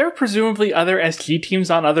 There are presumably other SG teams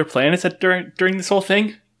on other planets during this whole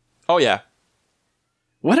thing. Oh yeah.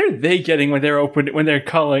 What are they getting when they're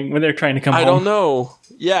trying to come home? I don't know.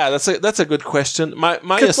 Yeah, that's a good question. My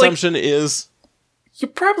assumption is you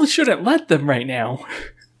probably shouldn't let them right now.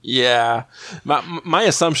 Yeah, my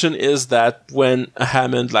assumption is that when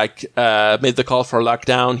Hammond made the call for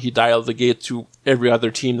lockdown, he dialed the gate to every other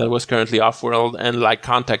team that was currently off-world and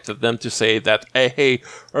contacted them to say that hey,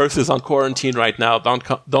 Earth is on quarantine right now.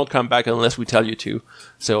 Don't come back unless we tell you to.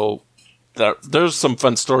 So there's some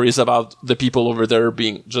fun stories about the people over there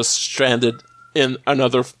being just stranded in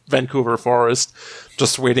another Vancouver forest,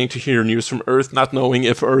 just waiting to hear news from Earth, not knowing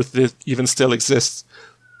if Earth even still exists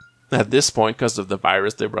at this point because of the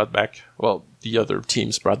virus they brought back. Well, the other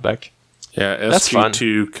teams brought back. Yeah, That's fun.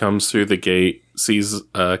 SG2 comes through the gate, sees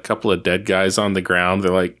a couple of dead guys on the ground.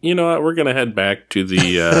 They're like, you know what? We're going to head back to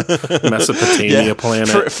the Mesopotamia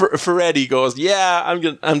planet. Freddy goes, yeah,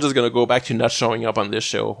 I'm just going to go back to not showing up on this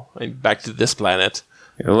show and back to this planet.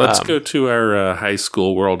 Yeah, let's go to our high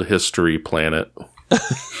school world history planet.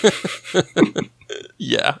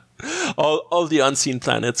 Yeah. All the unseen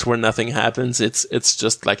planets where nothing happens, it's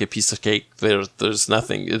just like a piece of cake. There's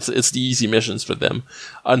nothing. It's the easy missions for them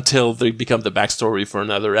until they become the backstory for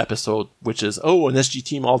another episode, which is, an SG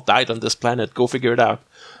team all died on this planet. Go figure it out.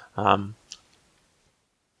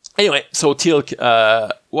 Anyway, so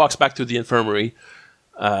Teal'c walks back to the infirmary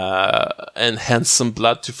and hands some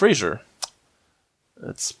blood to Frasier.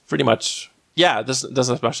 That's pretty much... Yeah, there's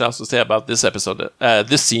not much else to say about this episode,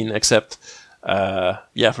 this scene, except...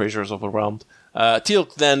 Frasier is overwhelmed.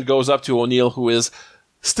 Teal'c then goes up to O'Neill, who is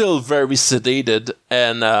still very sedated,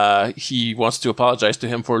 and he wants to apologize to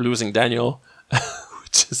him for losing Daniel,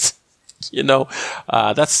 which is,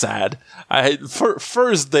 that's sad.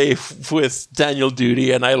 First day with Daniel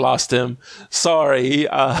duty, and I lost him. Sorry,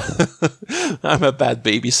 I'm a bad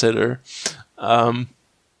babysitter.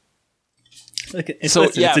 It's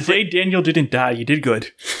a day Daniel didn't die. You did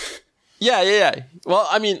good. Yeah. Well,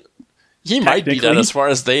 I mean... He might be dead as far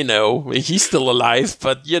as they know. I mean, he's still alive,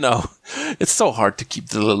 but, it's so hard to keep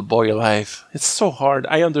the little boy alive. It's so hard.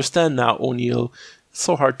 I understand now, O'Neill. It's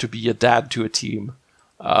so hard to be a dad to a team.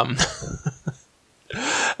 Then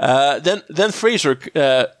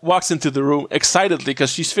Frasier walks into the room excitedly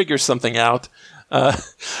because she figures something out.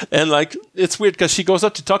 And it's weird because she goes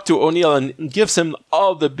up to talk to O'Neill and gives him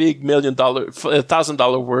all the big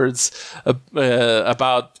 $1,000 words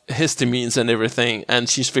about histamines and everything. And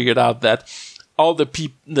she's figured out that all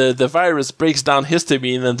the virus breaks down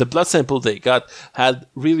histamine, and the blood sample they got had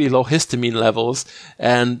really low histamine levels,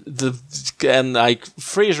 and like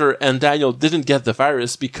Fraser and Daniel didn't get the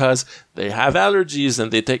virus because they have allergies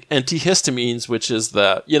and they take antihistamines, which is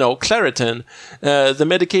the Claritin, the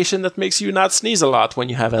medication that makes you not sneeze a lot when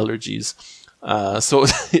you have allergies. So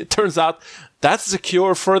it turns out that's the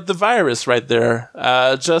cure for the virus right there.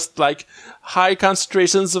 Just like high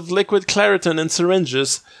concentrations of liquid Claritin in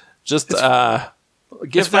syringes. Just give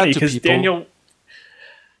that to people. Daniel,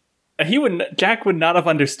 Jack would not have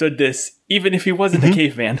understood this even if he wasn't a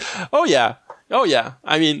caveman. Oh yeah.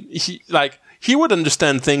 I mean, he would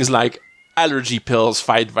understand things like allergy pills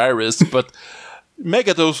fight virus, but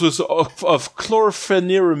megadoses of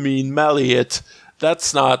chlorpheniramine maleate,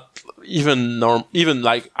 that's not even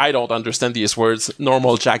like, I don't understand these words.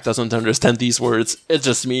 Normal Jack doesn't understand these words. It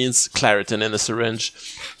just means Claritin in a syringe.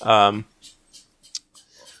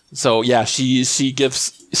 So yeah, she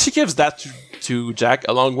gives that to Jack,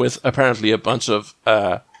 along with apparently a bunch of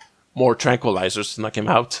more tranquilizers to knock him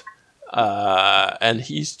out. And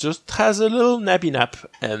he just has a little nappy nap,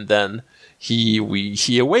 and then he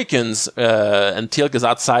awakens, and Teal'c is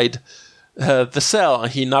outside the cell,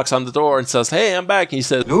 and he knocks on the door and says, "Hey, I'm back." And he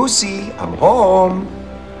says, "Lucy, I'm home."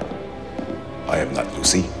 I am not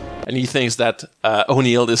Lucy. And he thinks that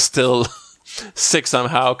O'Neill is still sick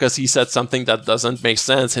somehow because he said something that doesn't make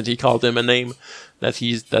sense, and he called him a name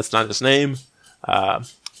that's not his name.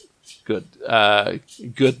 Good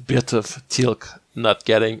bit of Teal'c not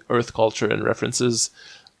getting Earth culture and references.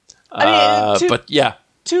 But yeah.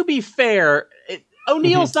 To be fair,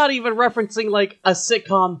 O'Neill's not even referencing like a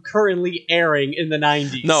sitcom currently airing in the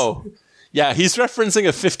 90s. No. Yeah, he's referencing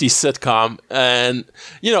a 50s sitcom, and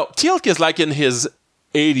Teal'c is like in his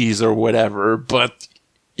 80s or whatever, but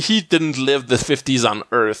he didn't live the 50s on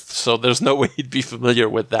Earth, so there's no way he'd be familiar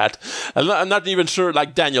with that. I'm not even sure,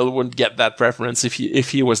 like, Daniel wouldn't get that reference if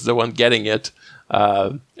he was the one getting it.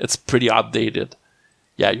 It's pretty outdated.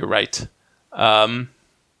 Yeah, you're right.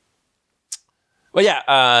 But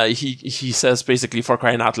yeah, he says basically for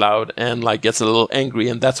crying out loud, and like gets a little angry,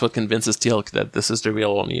 and that's what convinces Teal'c that this is the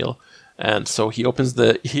real O'Neill. And so he opens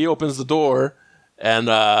the door. And,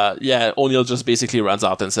 O'Neill just basically runs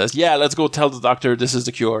out and says, "Yeah, let's go tell the doctor this is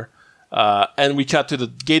the cure." And we cut to the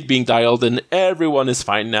gate being dialed, and everyone is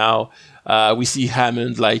fine now. We see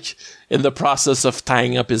Hammond, like, in the process of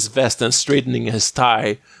tying up his vest and straightening his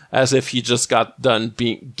tie, as if he just got done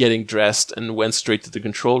getting dressed and went straight to the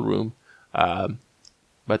control room.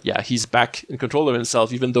 But yeah, he's back in control of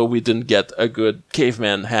himself, even though we didn't get a good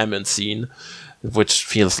caveman Hammond scene, which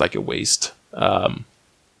feels like a waste.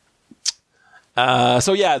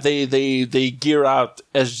 So yeah, they gear out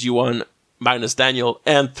SG-1 minus Daniel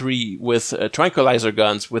and 3 with tranquilizer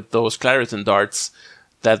guns with those Claritin darts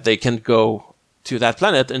that they can go to that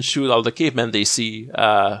planet and shoot all the cavemen they see.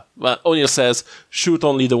 Well, O'Neill says, shoot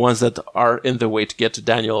only the ones that are in the way to get to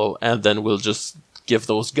Daniel, and then we'll just give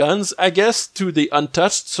those guns, I guess, to the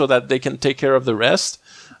untouched so that they can take care of the rest.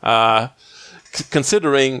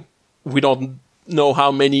 Considering we don't know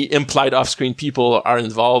how many implied off-screen people are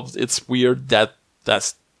involved, it's weird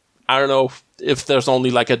that's I don't know if there's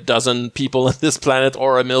only like a dozen people on this planet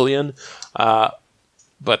or a million,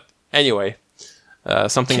 but anyway,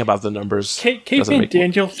 something about the numbers. Caveman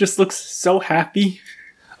Daniel just looks so happy.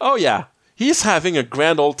 Oh yeah, he's having a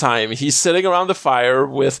grand old time. He's sitting around the fire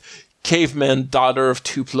with caveman daughter of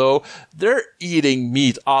Tupelo. They're eating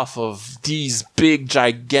meat off of these big,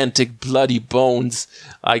 gigantic, bloody bones.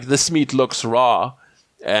 Like, this meat looks raw,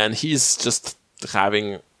 and he's just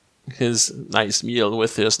having his nice meal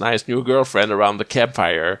with his nice new girlfriend around the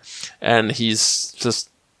campfire, and he's just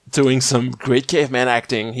doing some great caveman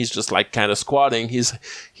acting. He's just like kind of squatting.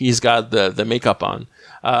 He's got the makeup on.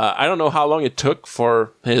 I don't know how long it took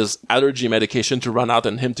for his allergy medication to run out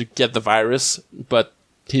and him to get the virus, but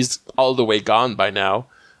he's all the way gone by now.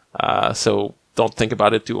 So don't think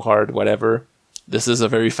about it too hard, whatever. This is a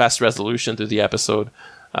very fast resolution to the episode.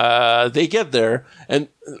 They get there, and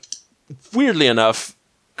weirdly enough,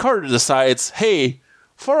 Carter decides, hey,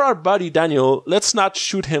 for our buddy Daniel, let's not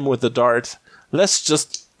shoot him with the dart. Let's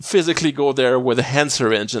just physically go there with a hand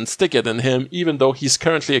syringe and stick it in him, even though he's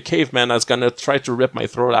currently a caveman that's going to try to rip my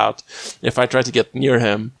throat out if I try to get near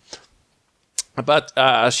him. But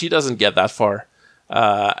she doesn't get that far.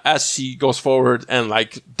 As she goes forward and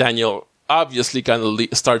like Daniel obviously kind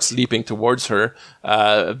of starts leaping towards her,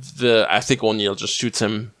 I think O'Neill just shoots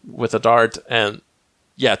him with a dart, and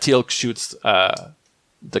yeah, Teal'c shoots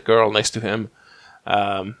the girl next to him.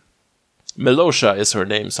 Melosha is her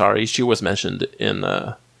name. Sorry, she was mentioned in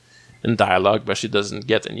dialogue, but she doesn't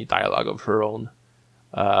get any dialogue of her own.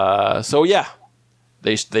 So yeah,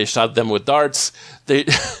 They shot them with darts.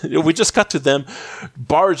 We just cut to them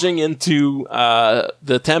barging into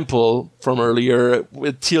the temple from earlier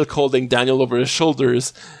with Teal'c holding Daniel over his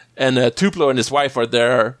shoulders, and Tupelo and his wife are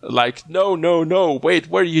there like, no, wait,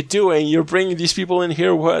 what are you doing? You're bringing these people in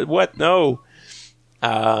here. What? No.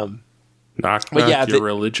 Knock, your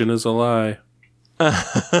religion is a lie.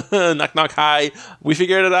 Knock, hi. We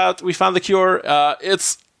figured it out. We found the cure.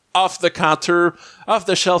 It's off-the-counter,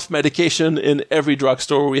 off-the-shelf medication in every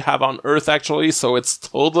drugstore we have on Earth, actually, so it's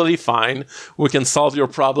totally fine. We can solve your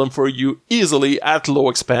problem for you easily at low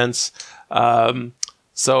expense.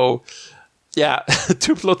 So, yeah,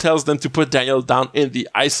 Tupelo tells them to put Daniel down in the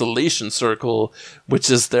isolation circle, which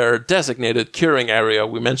is their designated curing area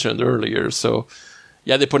we mentioned earlier. So,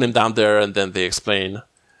 yeah, they put him down there, and then they explain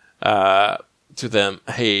to them,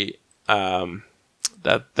 hey,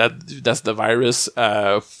 that's the virus,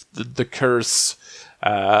 the curse.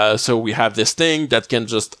 So we have this thing that can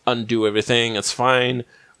just undo everything. It's fine.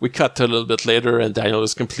 We cut to a little bit later, and Daniel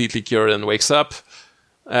is completely cured and wakes up.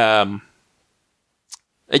 Yeah,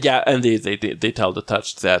 and they tell the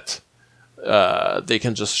Touch that they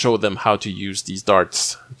can just show them how to use these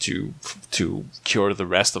darts to cure the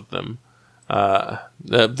rest of them. I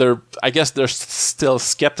guess they're still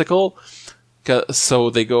skeptical. So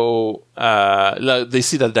they go. They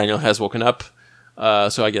see that Daniel has woken up.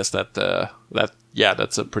 So I guess that's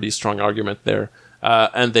a pretty strong argument there.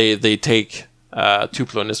 And they take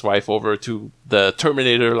Tupelo and his wife over to the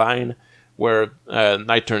Terminator line, where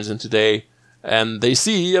night turns into day, and they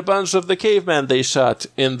see a bunch of the cavemen they shot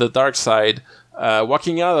in the dark side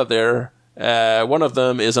walking out of there. One of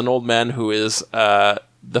them is an old man who is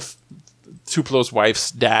Tupelo's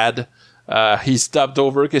wife's dad. He's dubbed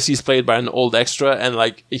over because he's played by an old extra, and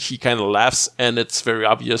like he kind of laughs, and it's very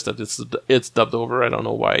obvious that it's dubbed over. I don't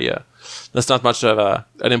know why. That's not much of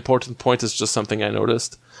an important point. It's just something I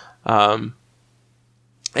noticed. And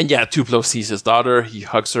yeah, Tupelo sees his daughter. He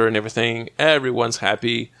hugs her and everything. Everyone's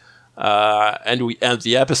happy. And we end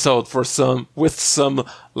the episode with some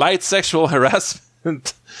light sexual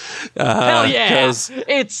harassment. Hell yeah!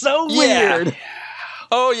 It's so weird.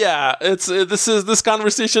 Oh yeah, this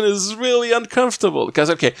conversation is really uncomfortable because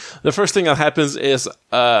the first thing that happens is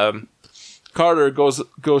Carter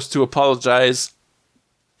goes to apologize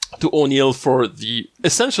to O'Neill for the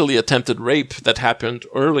essentially attempted rape that happened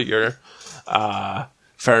earlier.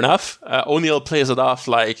 Fair enough. O'Neill plays it off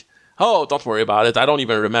like, "Oh, don't worry about it. I don't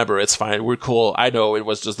even remember. It's fine. We're cool. I know it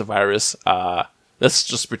was just a virus. Let's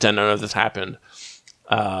just pretend none of this happened."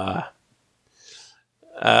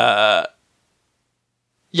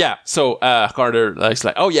 Yeah, so Carter is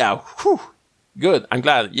like, "Oh yeah, whew, good. I'm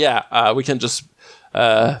glad. Yeah, we can just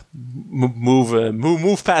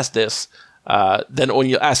move past this." Then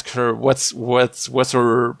O'Neill asks her, "What's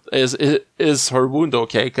her is her wound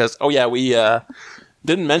okay?" Because we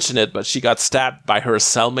didn't mention it, but she got stabbed by her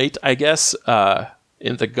cellmate, I guess,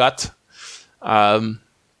 in the gut.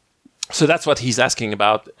 So that's what he's asking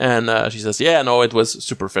about, and she says, "Yeah, no, it was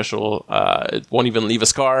superficial. It won't even leave a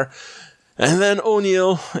scar." And then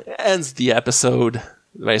O'Neill ends the episode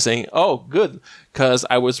by saying, "Oh, good, because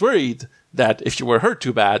I was worried that if you were hurt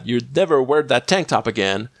too bad, you'd never wear that tank top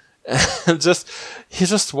again." And he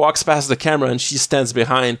just walks past the camera, and she stands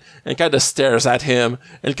behind and kind of stares at him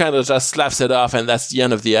and kind of just slaps it off, and that's the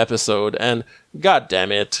end of the episode. And God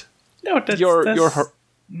damn it, no, that's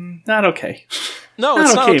not okay. No,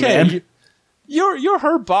 it's not okay. Man. You're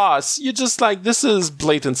her boss. You just this is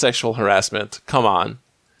blatant sexual harassment. Come on.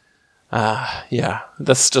 Yeah,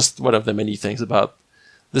 that's just one of the many things about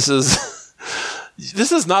this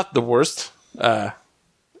is not the worst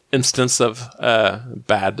instance of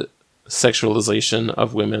bad sexualization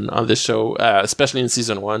of women on this show, especially in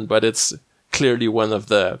season 1, but it's clearly one of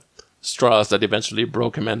the straws that eventually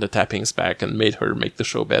broke Amanda Tapping's back and made her make the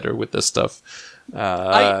show better with this stuff.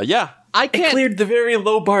 It cleared the very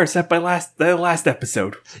low bar set by the last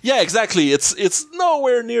episode. Yeah, exactly. It's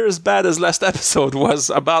nowhere near as bad as last episode was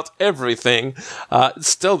about everything. It's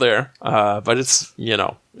still there, but it's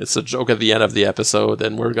a joke at the end of the episode,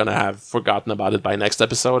 and we're gonna have forgotten about it by next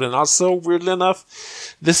episode. And also, weirdly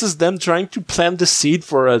enough, this is them trying to plant the seed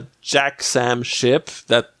for a Jack Sam ship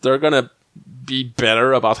that they're gonna be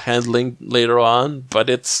better about handling later on. But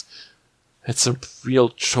it's a real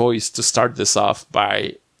choice to start this off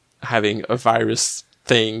by having a virus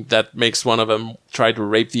thing that makes one of them try to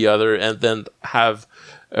rape the other and then have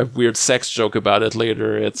a weird sex joke about it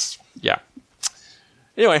later.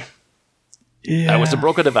 Anyway, that was the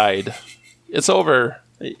Broken Divide. It's over.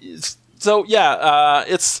 It's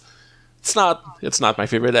not my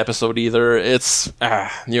favorite episode either. It's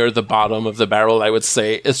near the bottom of the barrel, I would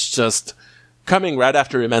say. It's just coming right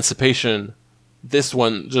after Emancipation, this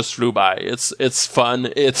one just flew by. It's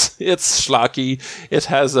fun. It's schlocky. It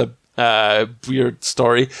has a weird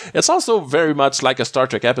story. It's also very much like a Star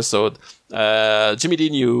Trek episode. Jimmy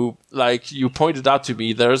Dean, you pointed out to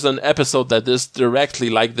me, there's an episode that is directly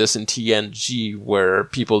like this in TNG where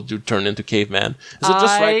people do turn into caveman. Is it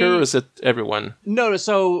just Riker or is it everyone? No,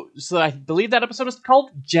 so I believe that episode is called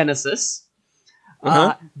Genesis.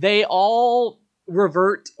 They all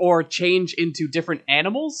revert or change into different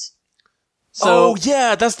animals. So,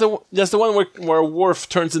 that's the one where Worf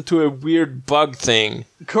turns into a weird bug thing.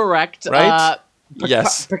 Correct. Right?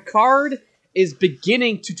 Yes. Picard is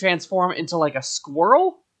beginning to transform into like a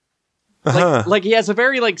squirrel. Like he has a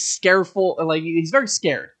very like scareful, like he's very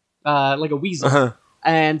scared, like a weasel.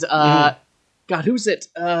 And God, who's it?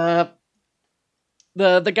 The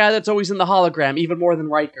guy that's always in the hologram, even more than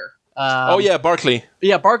Riker. Barclay.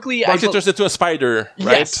 Yeah, Barclay. Barclay turns into a spider,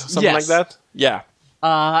 right? Yes, Something like that. Yeah.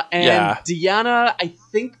 Deanna, I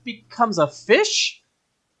think, becomes a fish.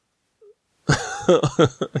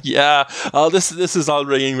 Yeah. Oh, this is all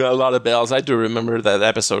ringing a lot of bells. I do remember that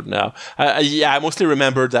episode now. I mostly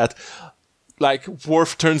remember that, like,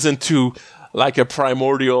 Worf turns into like a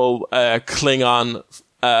primordial Klingon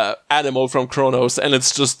animal from Kronos, and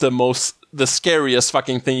it's just the scariest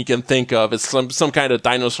fucking thing you can think of. It's some kind of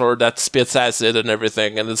dinosaur that spits acid and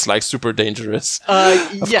everything, and it's like super dangerous.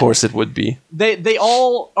 Of course it would be. They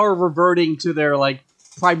all are reverting to their like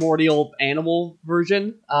primordial animal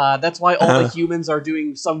version. That's why all the humans are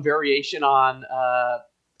doing some variation on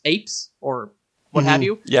apes or what have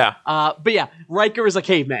you. Yeah. But yeah, Riker is a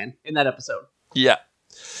caveman in that episode. Yeah.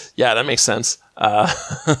 Yeah, that makes sense.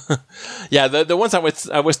 Yeah, the ones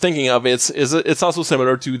I was thinking of, it's also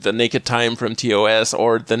similar to The Naked Time from TOS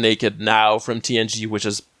or The Naked Now from TNG, which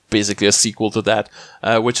is basically a sequel to that,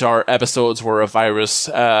 which are episodes where a virus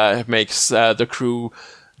makes the crew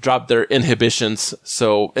drop their inhibitions.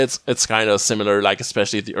 So it's kind of similar, like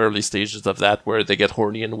especially the early stages of that where they get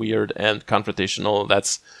horny and weird and confrontational.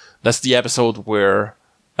 That's the episode where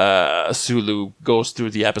Sulu goes through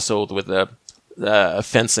the episode with a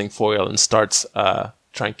fencing foil and starts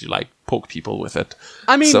trying to like poke people with it.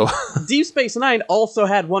 I mean, Deep Space Nine also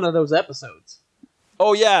had one of those episodes.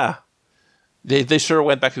 Oh yeah, they sure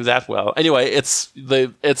went back to that well. Anyway, it's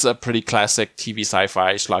a pretty classic TV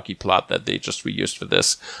sci-fi schlocky plot that they just reused for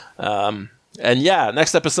this. And yeah,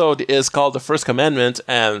 next episode is called The First Commandment,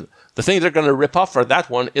 and the thing they're going to rip off for that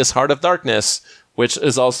one is Heart of Darkness, which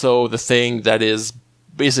is also the thing that is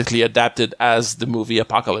basically adapted as the movie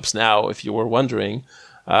Apocalypse Now, if you were wondering.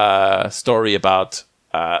 Story about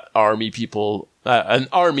army people, an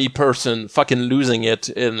army person fucking losing it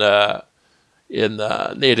in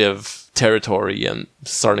native territory and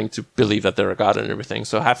starting to believe that they're a god and everything.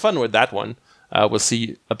 So have fun with that one. We'll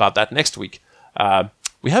see about that next week.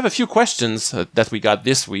 We have a few questions that we got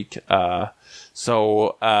this week.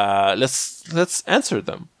 So let's answer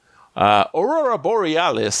them. Aurora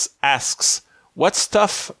Borealis asks, what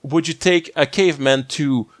stuff would you take a caveman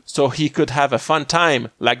to so he could have a fun time,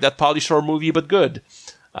 like that Pauly Shore movie, but good?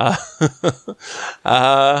 I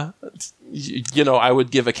would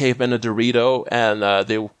give a caveman a Dorito, and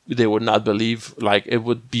they would not believe. Like, it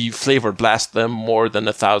would be flavor blast them more than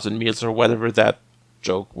 1,000 meals or whatever that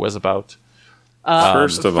joke was about.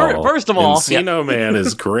 First of all, Encino Man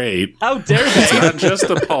is great. How dare It's they? not just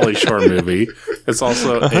a Pauly Shore movie. It's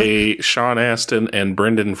also a Sean Astin and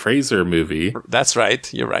Brendan Fraser movie. That's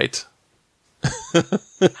right. You're right.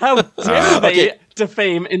 How dare they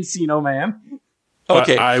defame Encino Man? But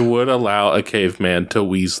Okay. I would allow a caveman to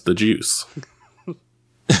wheeze the juice.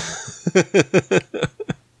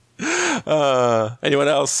 Anyone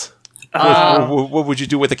else? What would you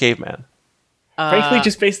do with a caveman? Frankly,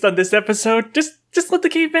 just based on this episode, just let the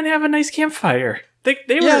cavemen have a nice campfire. They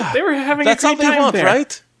were having That's a all great they time want, there.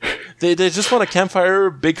 right? They just want a campfire,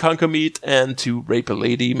 big hunk of meat, and to rape a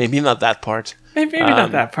lady. Maybe not that part. Maybe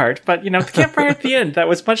not that part, but the campfire at the end, that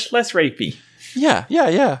was much less rapey.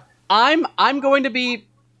 Yeah. I'm going to be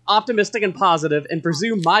optimistic and positive and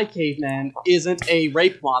presume my caveman isn't a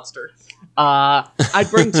rape monster. I'd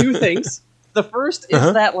bring two things. The first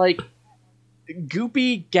is that like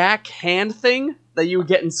goopy gack hand thing that you would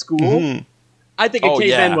get in school. Mm-hmm. I think a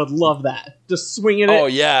caveman would love that. Just swinging it. Oh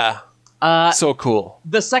yeah. So cool.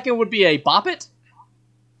 The second would be a bop it.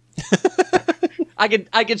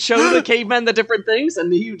 I could show the caveman the different things,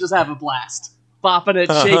 and he would just have a blast, bopping it,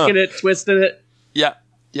 shaking it, twisting it. Yeah.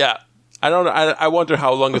 I wonder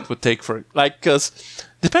how long it would take for, like, because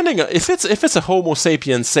depending on if it's a Homo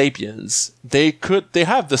sapiens sapiens, they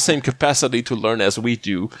have the same capacity to learn as we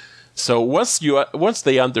do. So once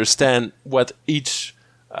they understand what each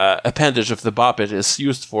appendage of the bop it is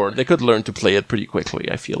used for, they could learn to play it pretty quickly,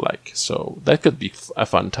 I feel like. So that could be a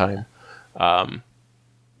fun time.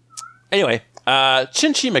 Anyway,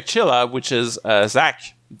 Chinchi McChilla, which is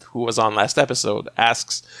Zach, who was on last episode,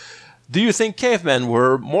 asks, do you think cavemen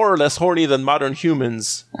were more or less horny than modern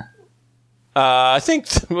humans? I think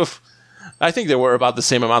they were about the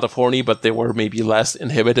same amount of horny, but they were maybe less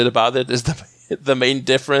inhibited about it, is the main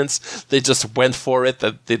difference. They just went for it,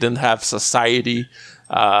 that they didn't have society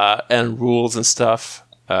and rules and stuff.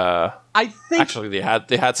 I think actually they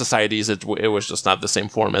had societies. It was just not the same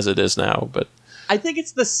form as it is now. But I think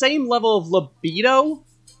it's the same level of libido.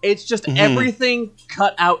 It's just everything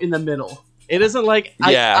cut out in the middle. It isn't like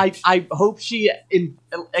I hope she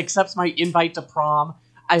accepts my invite to prom.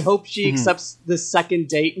 I hope she accepts the second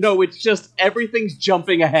date. No, it's just everything's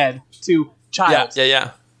jumping ahead to child.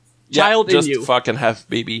 Yeah. Child in just you. Fucking have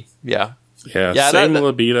baby. Yeah. Same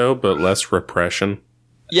libido, but less repression.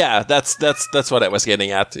 Yeah, that's what I was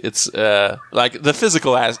getting at. It's like the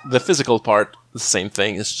physical part, the same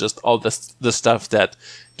thing. It's just all the stuff that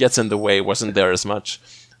gets in the way wasn't there as much.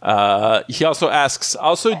 He also asks,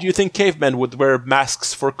 do you think cavemen would wear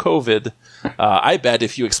masks for COVID? I bet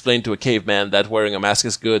if you explain to a caveman that wearing a mask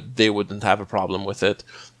is good, they wouldn't have a problem with it.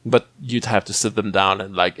 But you'd have to sit them down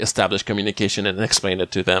and like establish communication and explain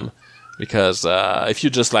it to them. Because if you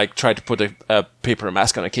just like try to put a paper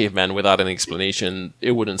mask on a caveman without any explanation,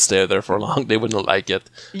 it wouldn't stay there for long. They wouldn't like it.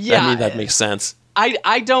 Yeah, I mean, that makes sense.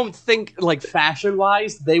 I don't think, like,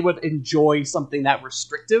 fashion-wise, they would enjoy something that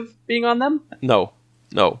restrictive being on them. No.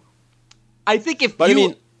 I think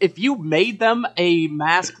if you made them a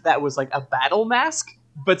mask that was like a battle mask,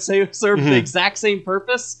 but served the exact same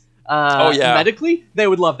purpose medically, they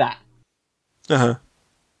would love that. Uh-huh.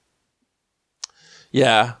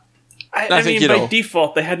 Yeah. I mean, by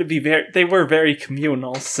default, they had to be they were very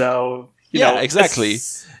communal, so... You know, exactly.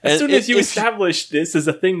 As soon as you establish this as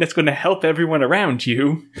a thing that's going to help everyone around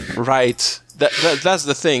you... Right. That's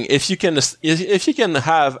the thing. If you can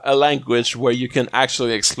have a language where you can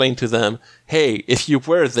actually explain to them, hey, if you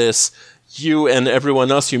wear this, you and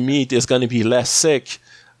everyone else you meet is going to be less sick.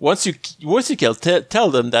 Once you can tell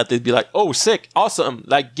them that, they'd be like, oh, sick, awesome,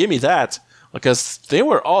 like, give me that. Because they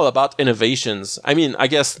were all about innovations. I mean, I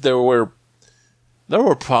guess there were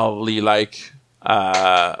probably like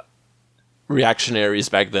reactionaries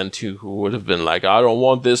back then too, who would have been like, I don't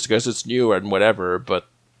want this because it's new and whatever. But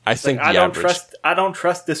I think I don't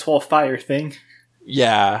trust this whole fire thing.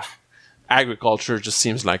 Yeah, agriculture just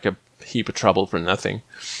seems like a heap of trouble for nothing.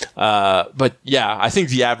 But yeah, I think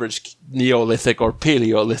the average Neolithic or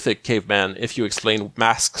Paleolithic caveman, if you explain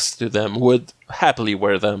masks to them, would happily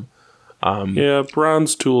wear them.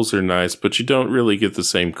 Bronze tools are nice, but you don't really get the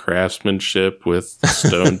same craftsmanship with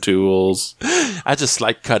stone tools. I just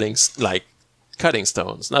like cutting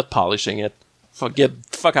stones, not polishing it.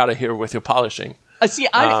 Fuck out of here with your polishing.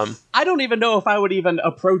 I don't even know if I would even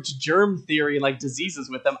approach germ theory like diseases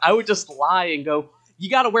with them. I would just lie and go, you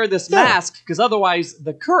got to wear this mask because otherwise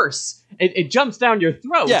the curse it jumps down your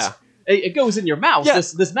throat. Yeah, it goes in your mouth. Yeah.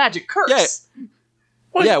 This magic curse.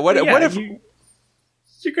 Yeah. What if?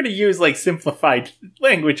 You're going to use, like, simplified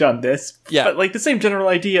language on this. Yeah. But, like, the same general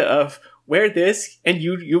idea of wear this and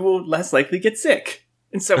you will less likely get sick.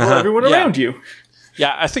 And so will everyone around you.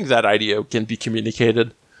 Yeah, I think that idea can be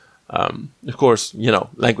communicated. Of course,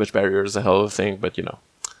 language barrier is a hell of a thing, but, you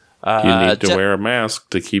need to wear a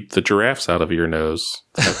mask to keep the giraffes out of your nose.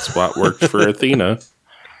 That's what worked for Athena.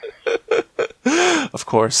 Of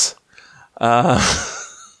course.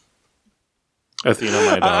 Athena,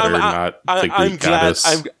 my daughter, not the Greek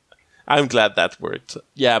goddess. I'm glad that worked.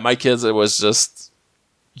 Yeah, my kids, it was just,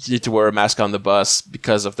 you need to wear a mask on the bus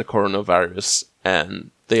because of the coronavirus, and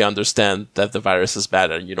they understand that the virus is bad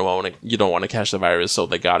and you don't want to catch the virus, so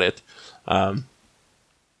they got it.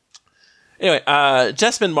 Anyway,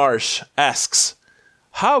 Jasmine Marsh asks,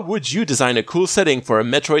 how would you design a cool setting for a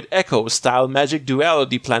Metroid Echo-style magic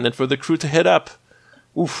duality planet for the crew to hit up?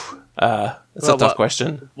 Oof. That's a tough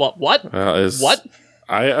question. What? What?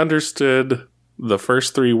 I understood the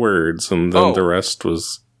first 3 words, and then the rest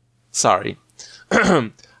was... Sorry.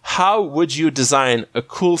 How would you design a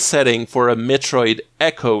cool setting for a Metroid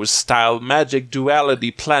Echo-style magic duality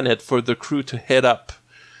planet for the crew to hit up?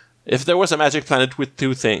 If there was a magic planet with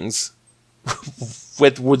 2 things,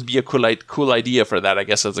 what would be a cool idea for that, I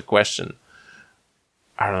guess, as a question?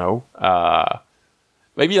 I don't know.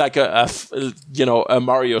 Maybe like a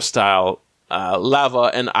Mario style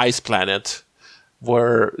lava and ice planet,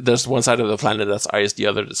 where there's one side of the planet that's ice, the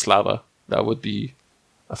other that's lava. That would be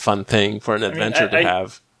a fun thing for an adventure to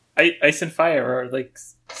have. Ice and fire are like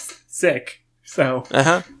sick, so.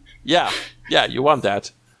 Yeah, you want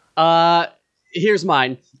that. Here's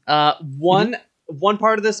mine. One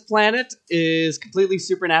part of this planet is completely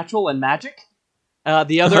supernatural and magic.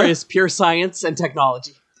 The other is pure science and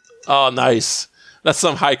technology. Oh, nice. That's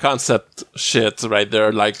some high concept shit right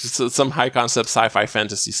there. Like some high concept sci-fi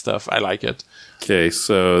fantasy stuff. I like it. Okay,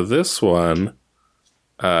 so this one,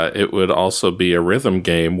 it would also be a rhythm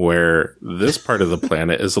game where this part of the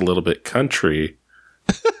planet is a little bit country,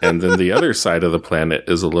 and then the other side of the planet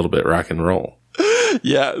is a little bit rock and roll.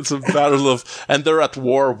 Yeah, it's a battle of, and they're at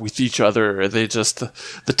war with each other. They just,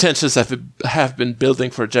 the tensions have been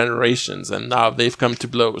building for generations, and now they've come to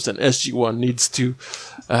blows. And SG-1 needs to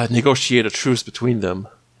negotiate a truce between them.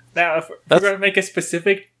 Now, if we're going to make a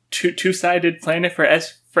specific two-sided planet for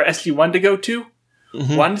SG-1 to go to,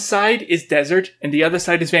 one side is desert, and the other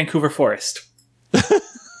side is Vancouver Forest.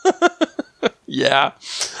 Yeah,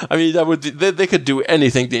 I mean they could do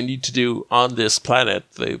anything they need to do on this planet.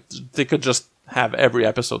 They could just have every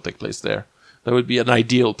episode take place there. That would be an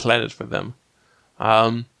ideal planet for them.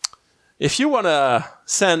 If you want to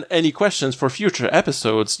send any questions for future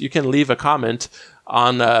episodes, you can leave a comment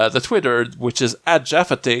on the Twitter, which is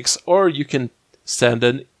 @JaffaTakes, or you can send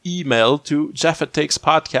an email to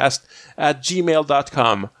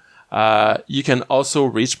jaffatakes.podcast@gmail.com. You can also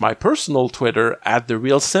reach my personal Twitter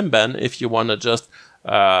 @TheRealSimban if you want to just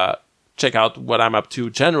check out what I'm up to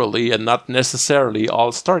generally and not necessarily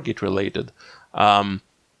all Stargate related.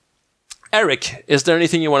 Eric, is there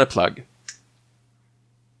anything you want to plug?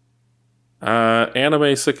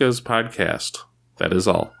 Anime Sicka's podcast. That is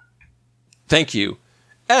all. Thank you.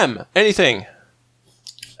 M, anything?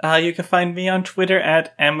 You can find me on Twitter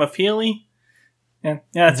 @Amafili. Yeah,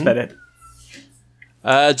 that's about it.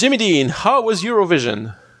 Jimmy Dean, how was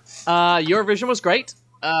Eurovision? Eurovision was great.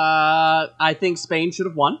 I think Spain should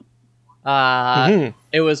have won.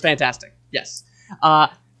 It was fantastic. Yes.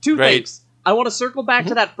 Two things. I want to circle back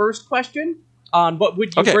to that first question on what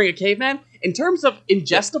would you bring a caveman. In terms of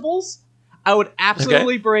ingestibles, I would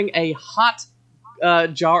absolutely bring a hot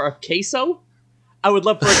jar of queso. I would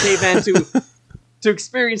love for a caveman to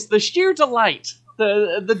experience the sheer delight,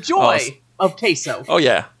 the joy of queso. Oh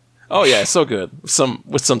yeah, so good. With some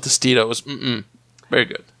Tostitos. Very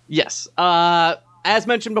good. Yes. As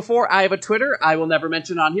mentioned before, I have a Twitter. I will never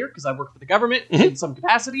mention on here because I work for the government in some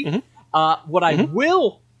capacity. What I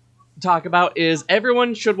will talk about is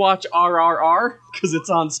everyone should watch RRR because it's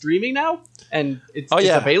on streaming now and it's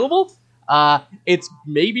available. It's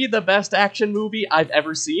maybe the best action movie I've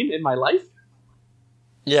ever seen in my life.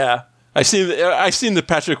 Yeah, I've seen the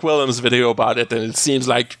Patrick Willems video about it, and it seems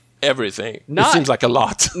like everything. It seems like a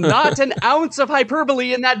lot. Not an ounce of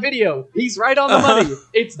hyperbole in that video. He's right on the money.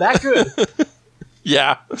 It's that good.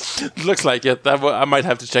 Yeah, looks like it. I might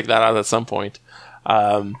have to check that out at some point.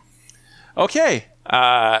 Okay,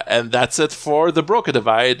 and that's it for the Broca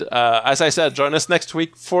Divide. As I said, join us next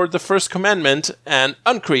week for the First Commandment and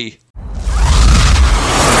Uncree.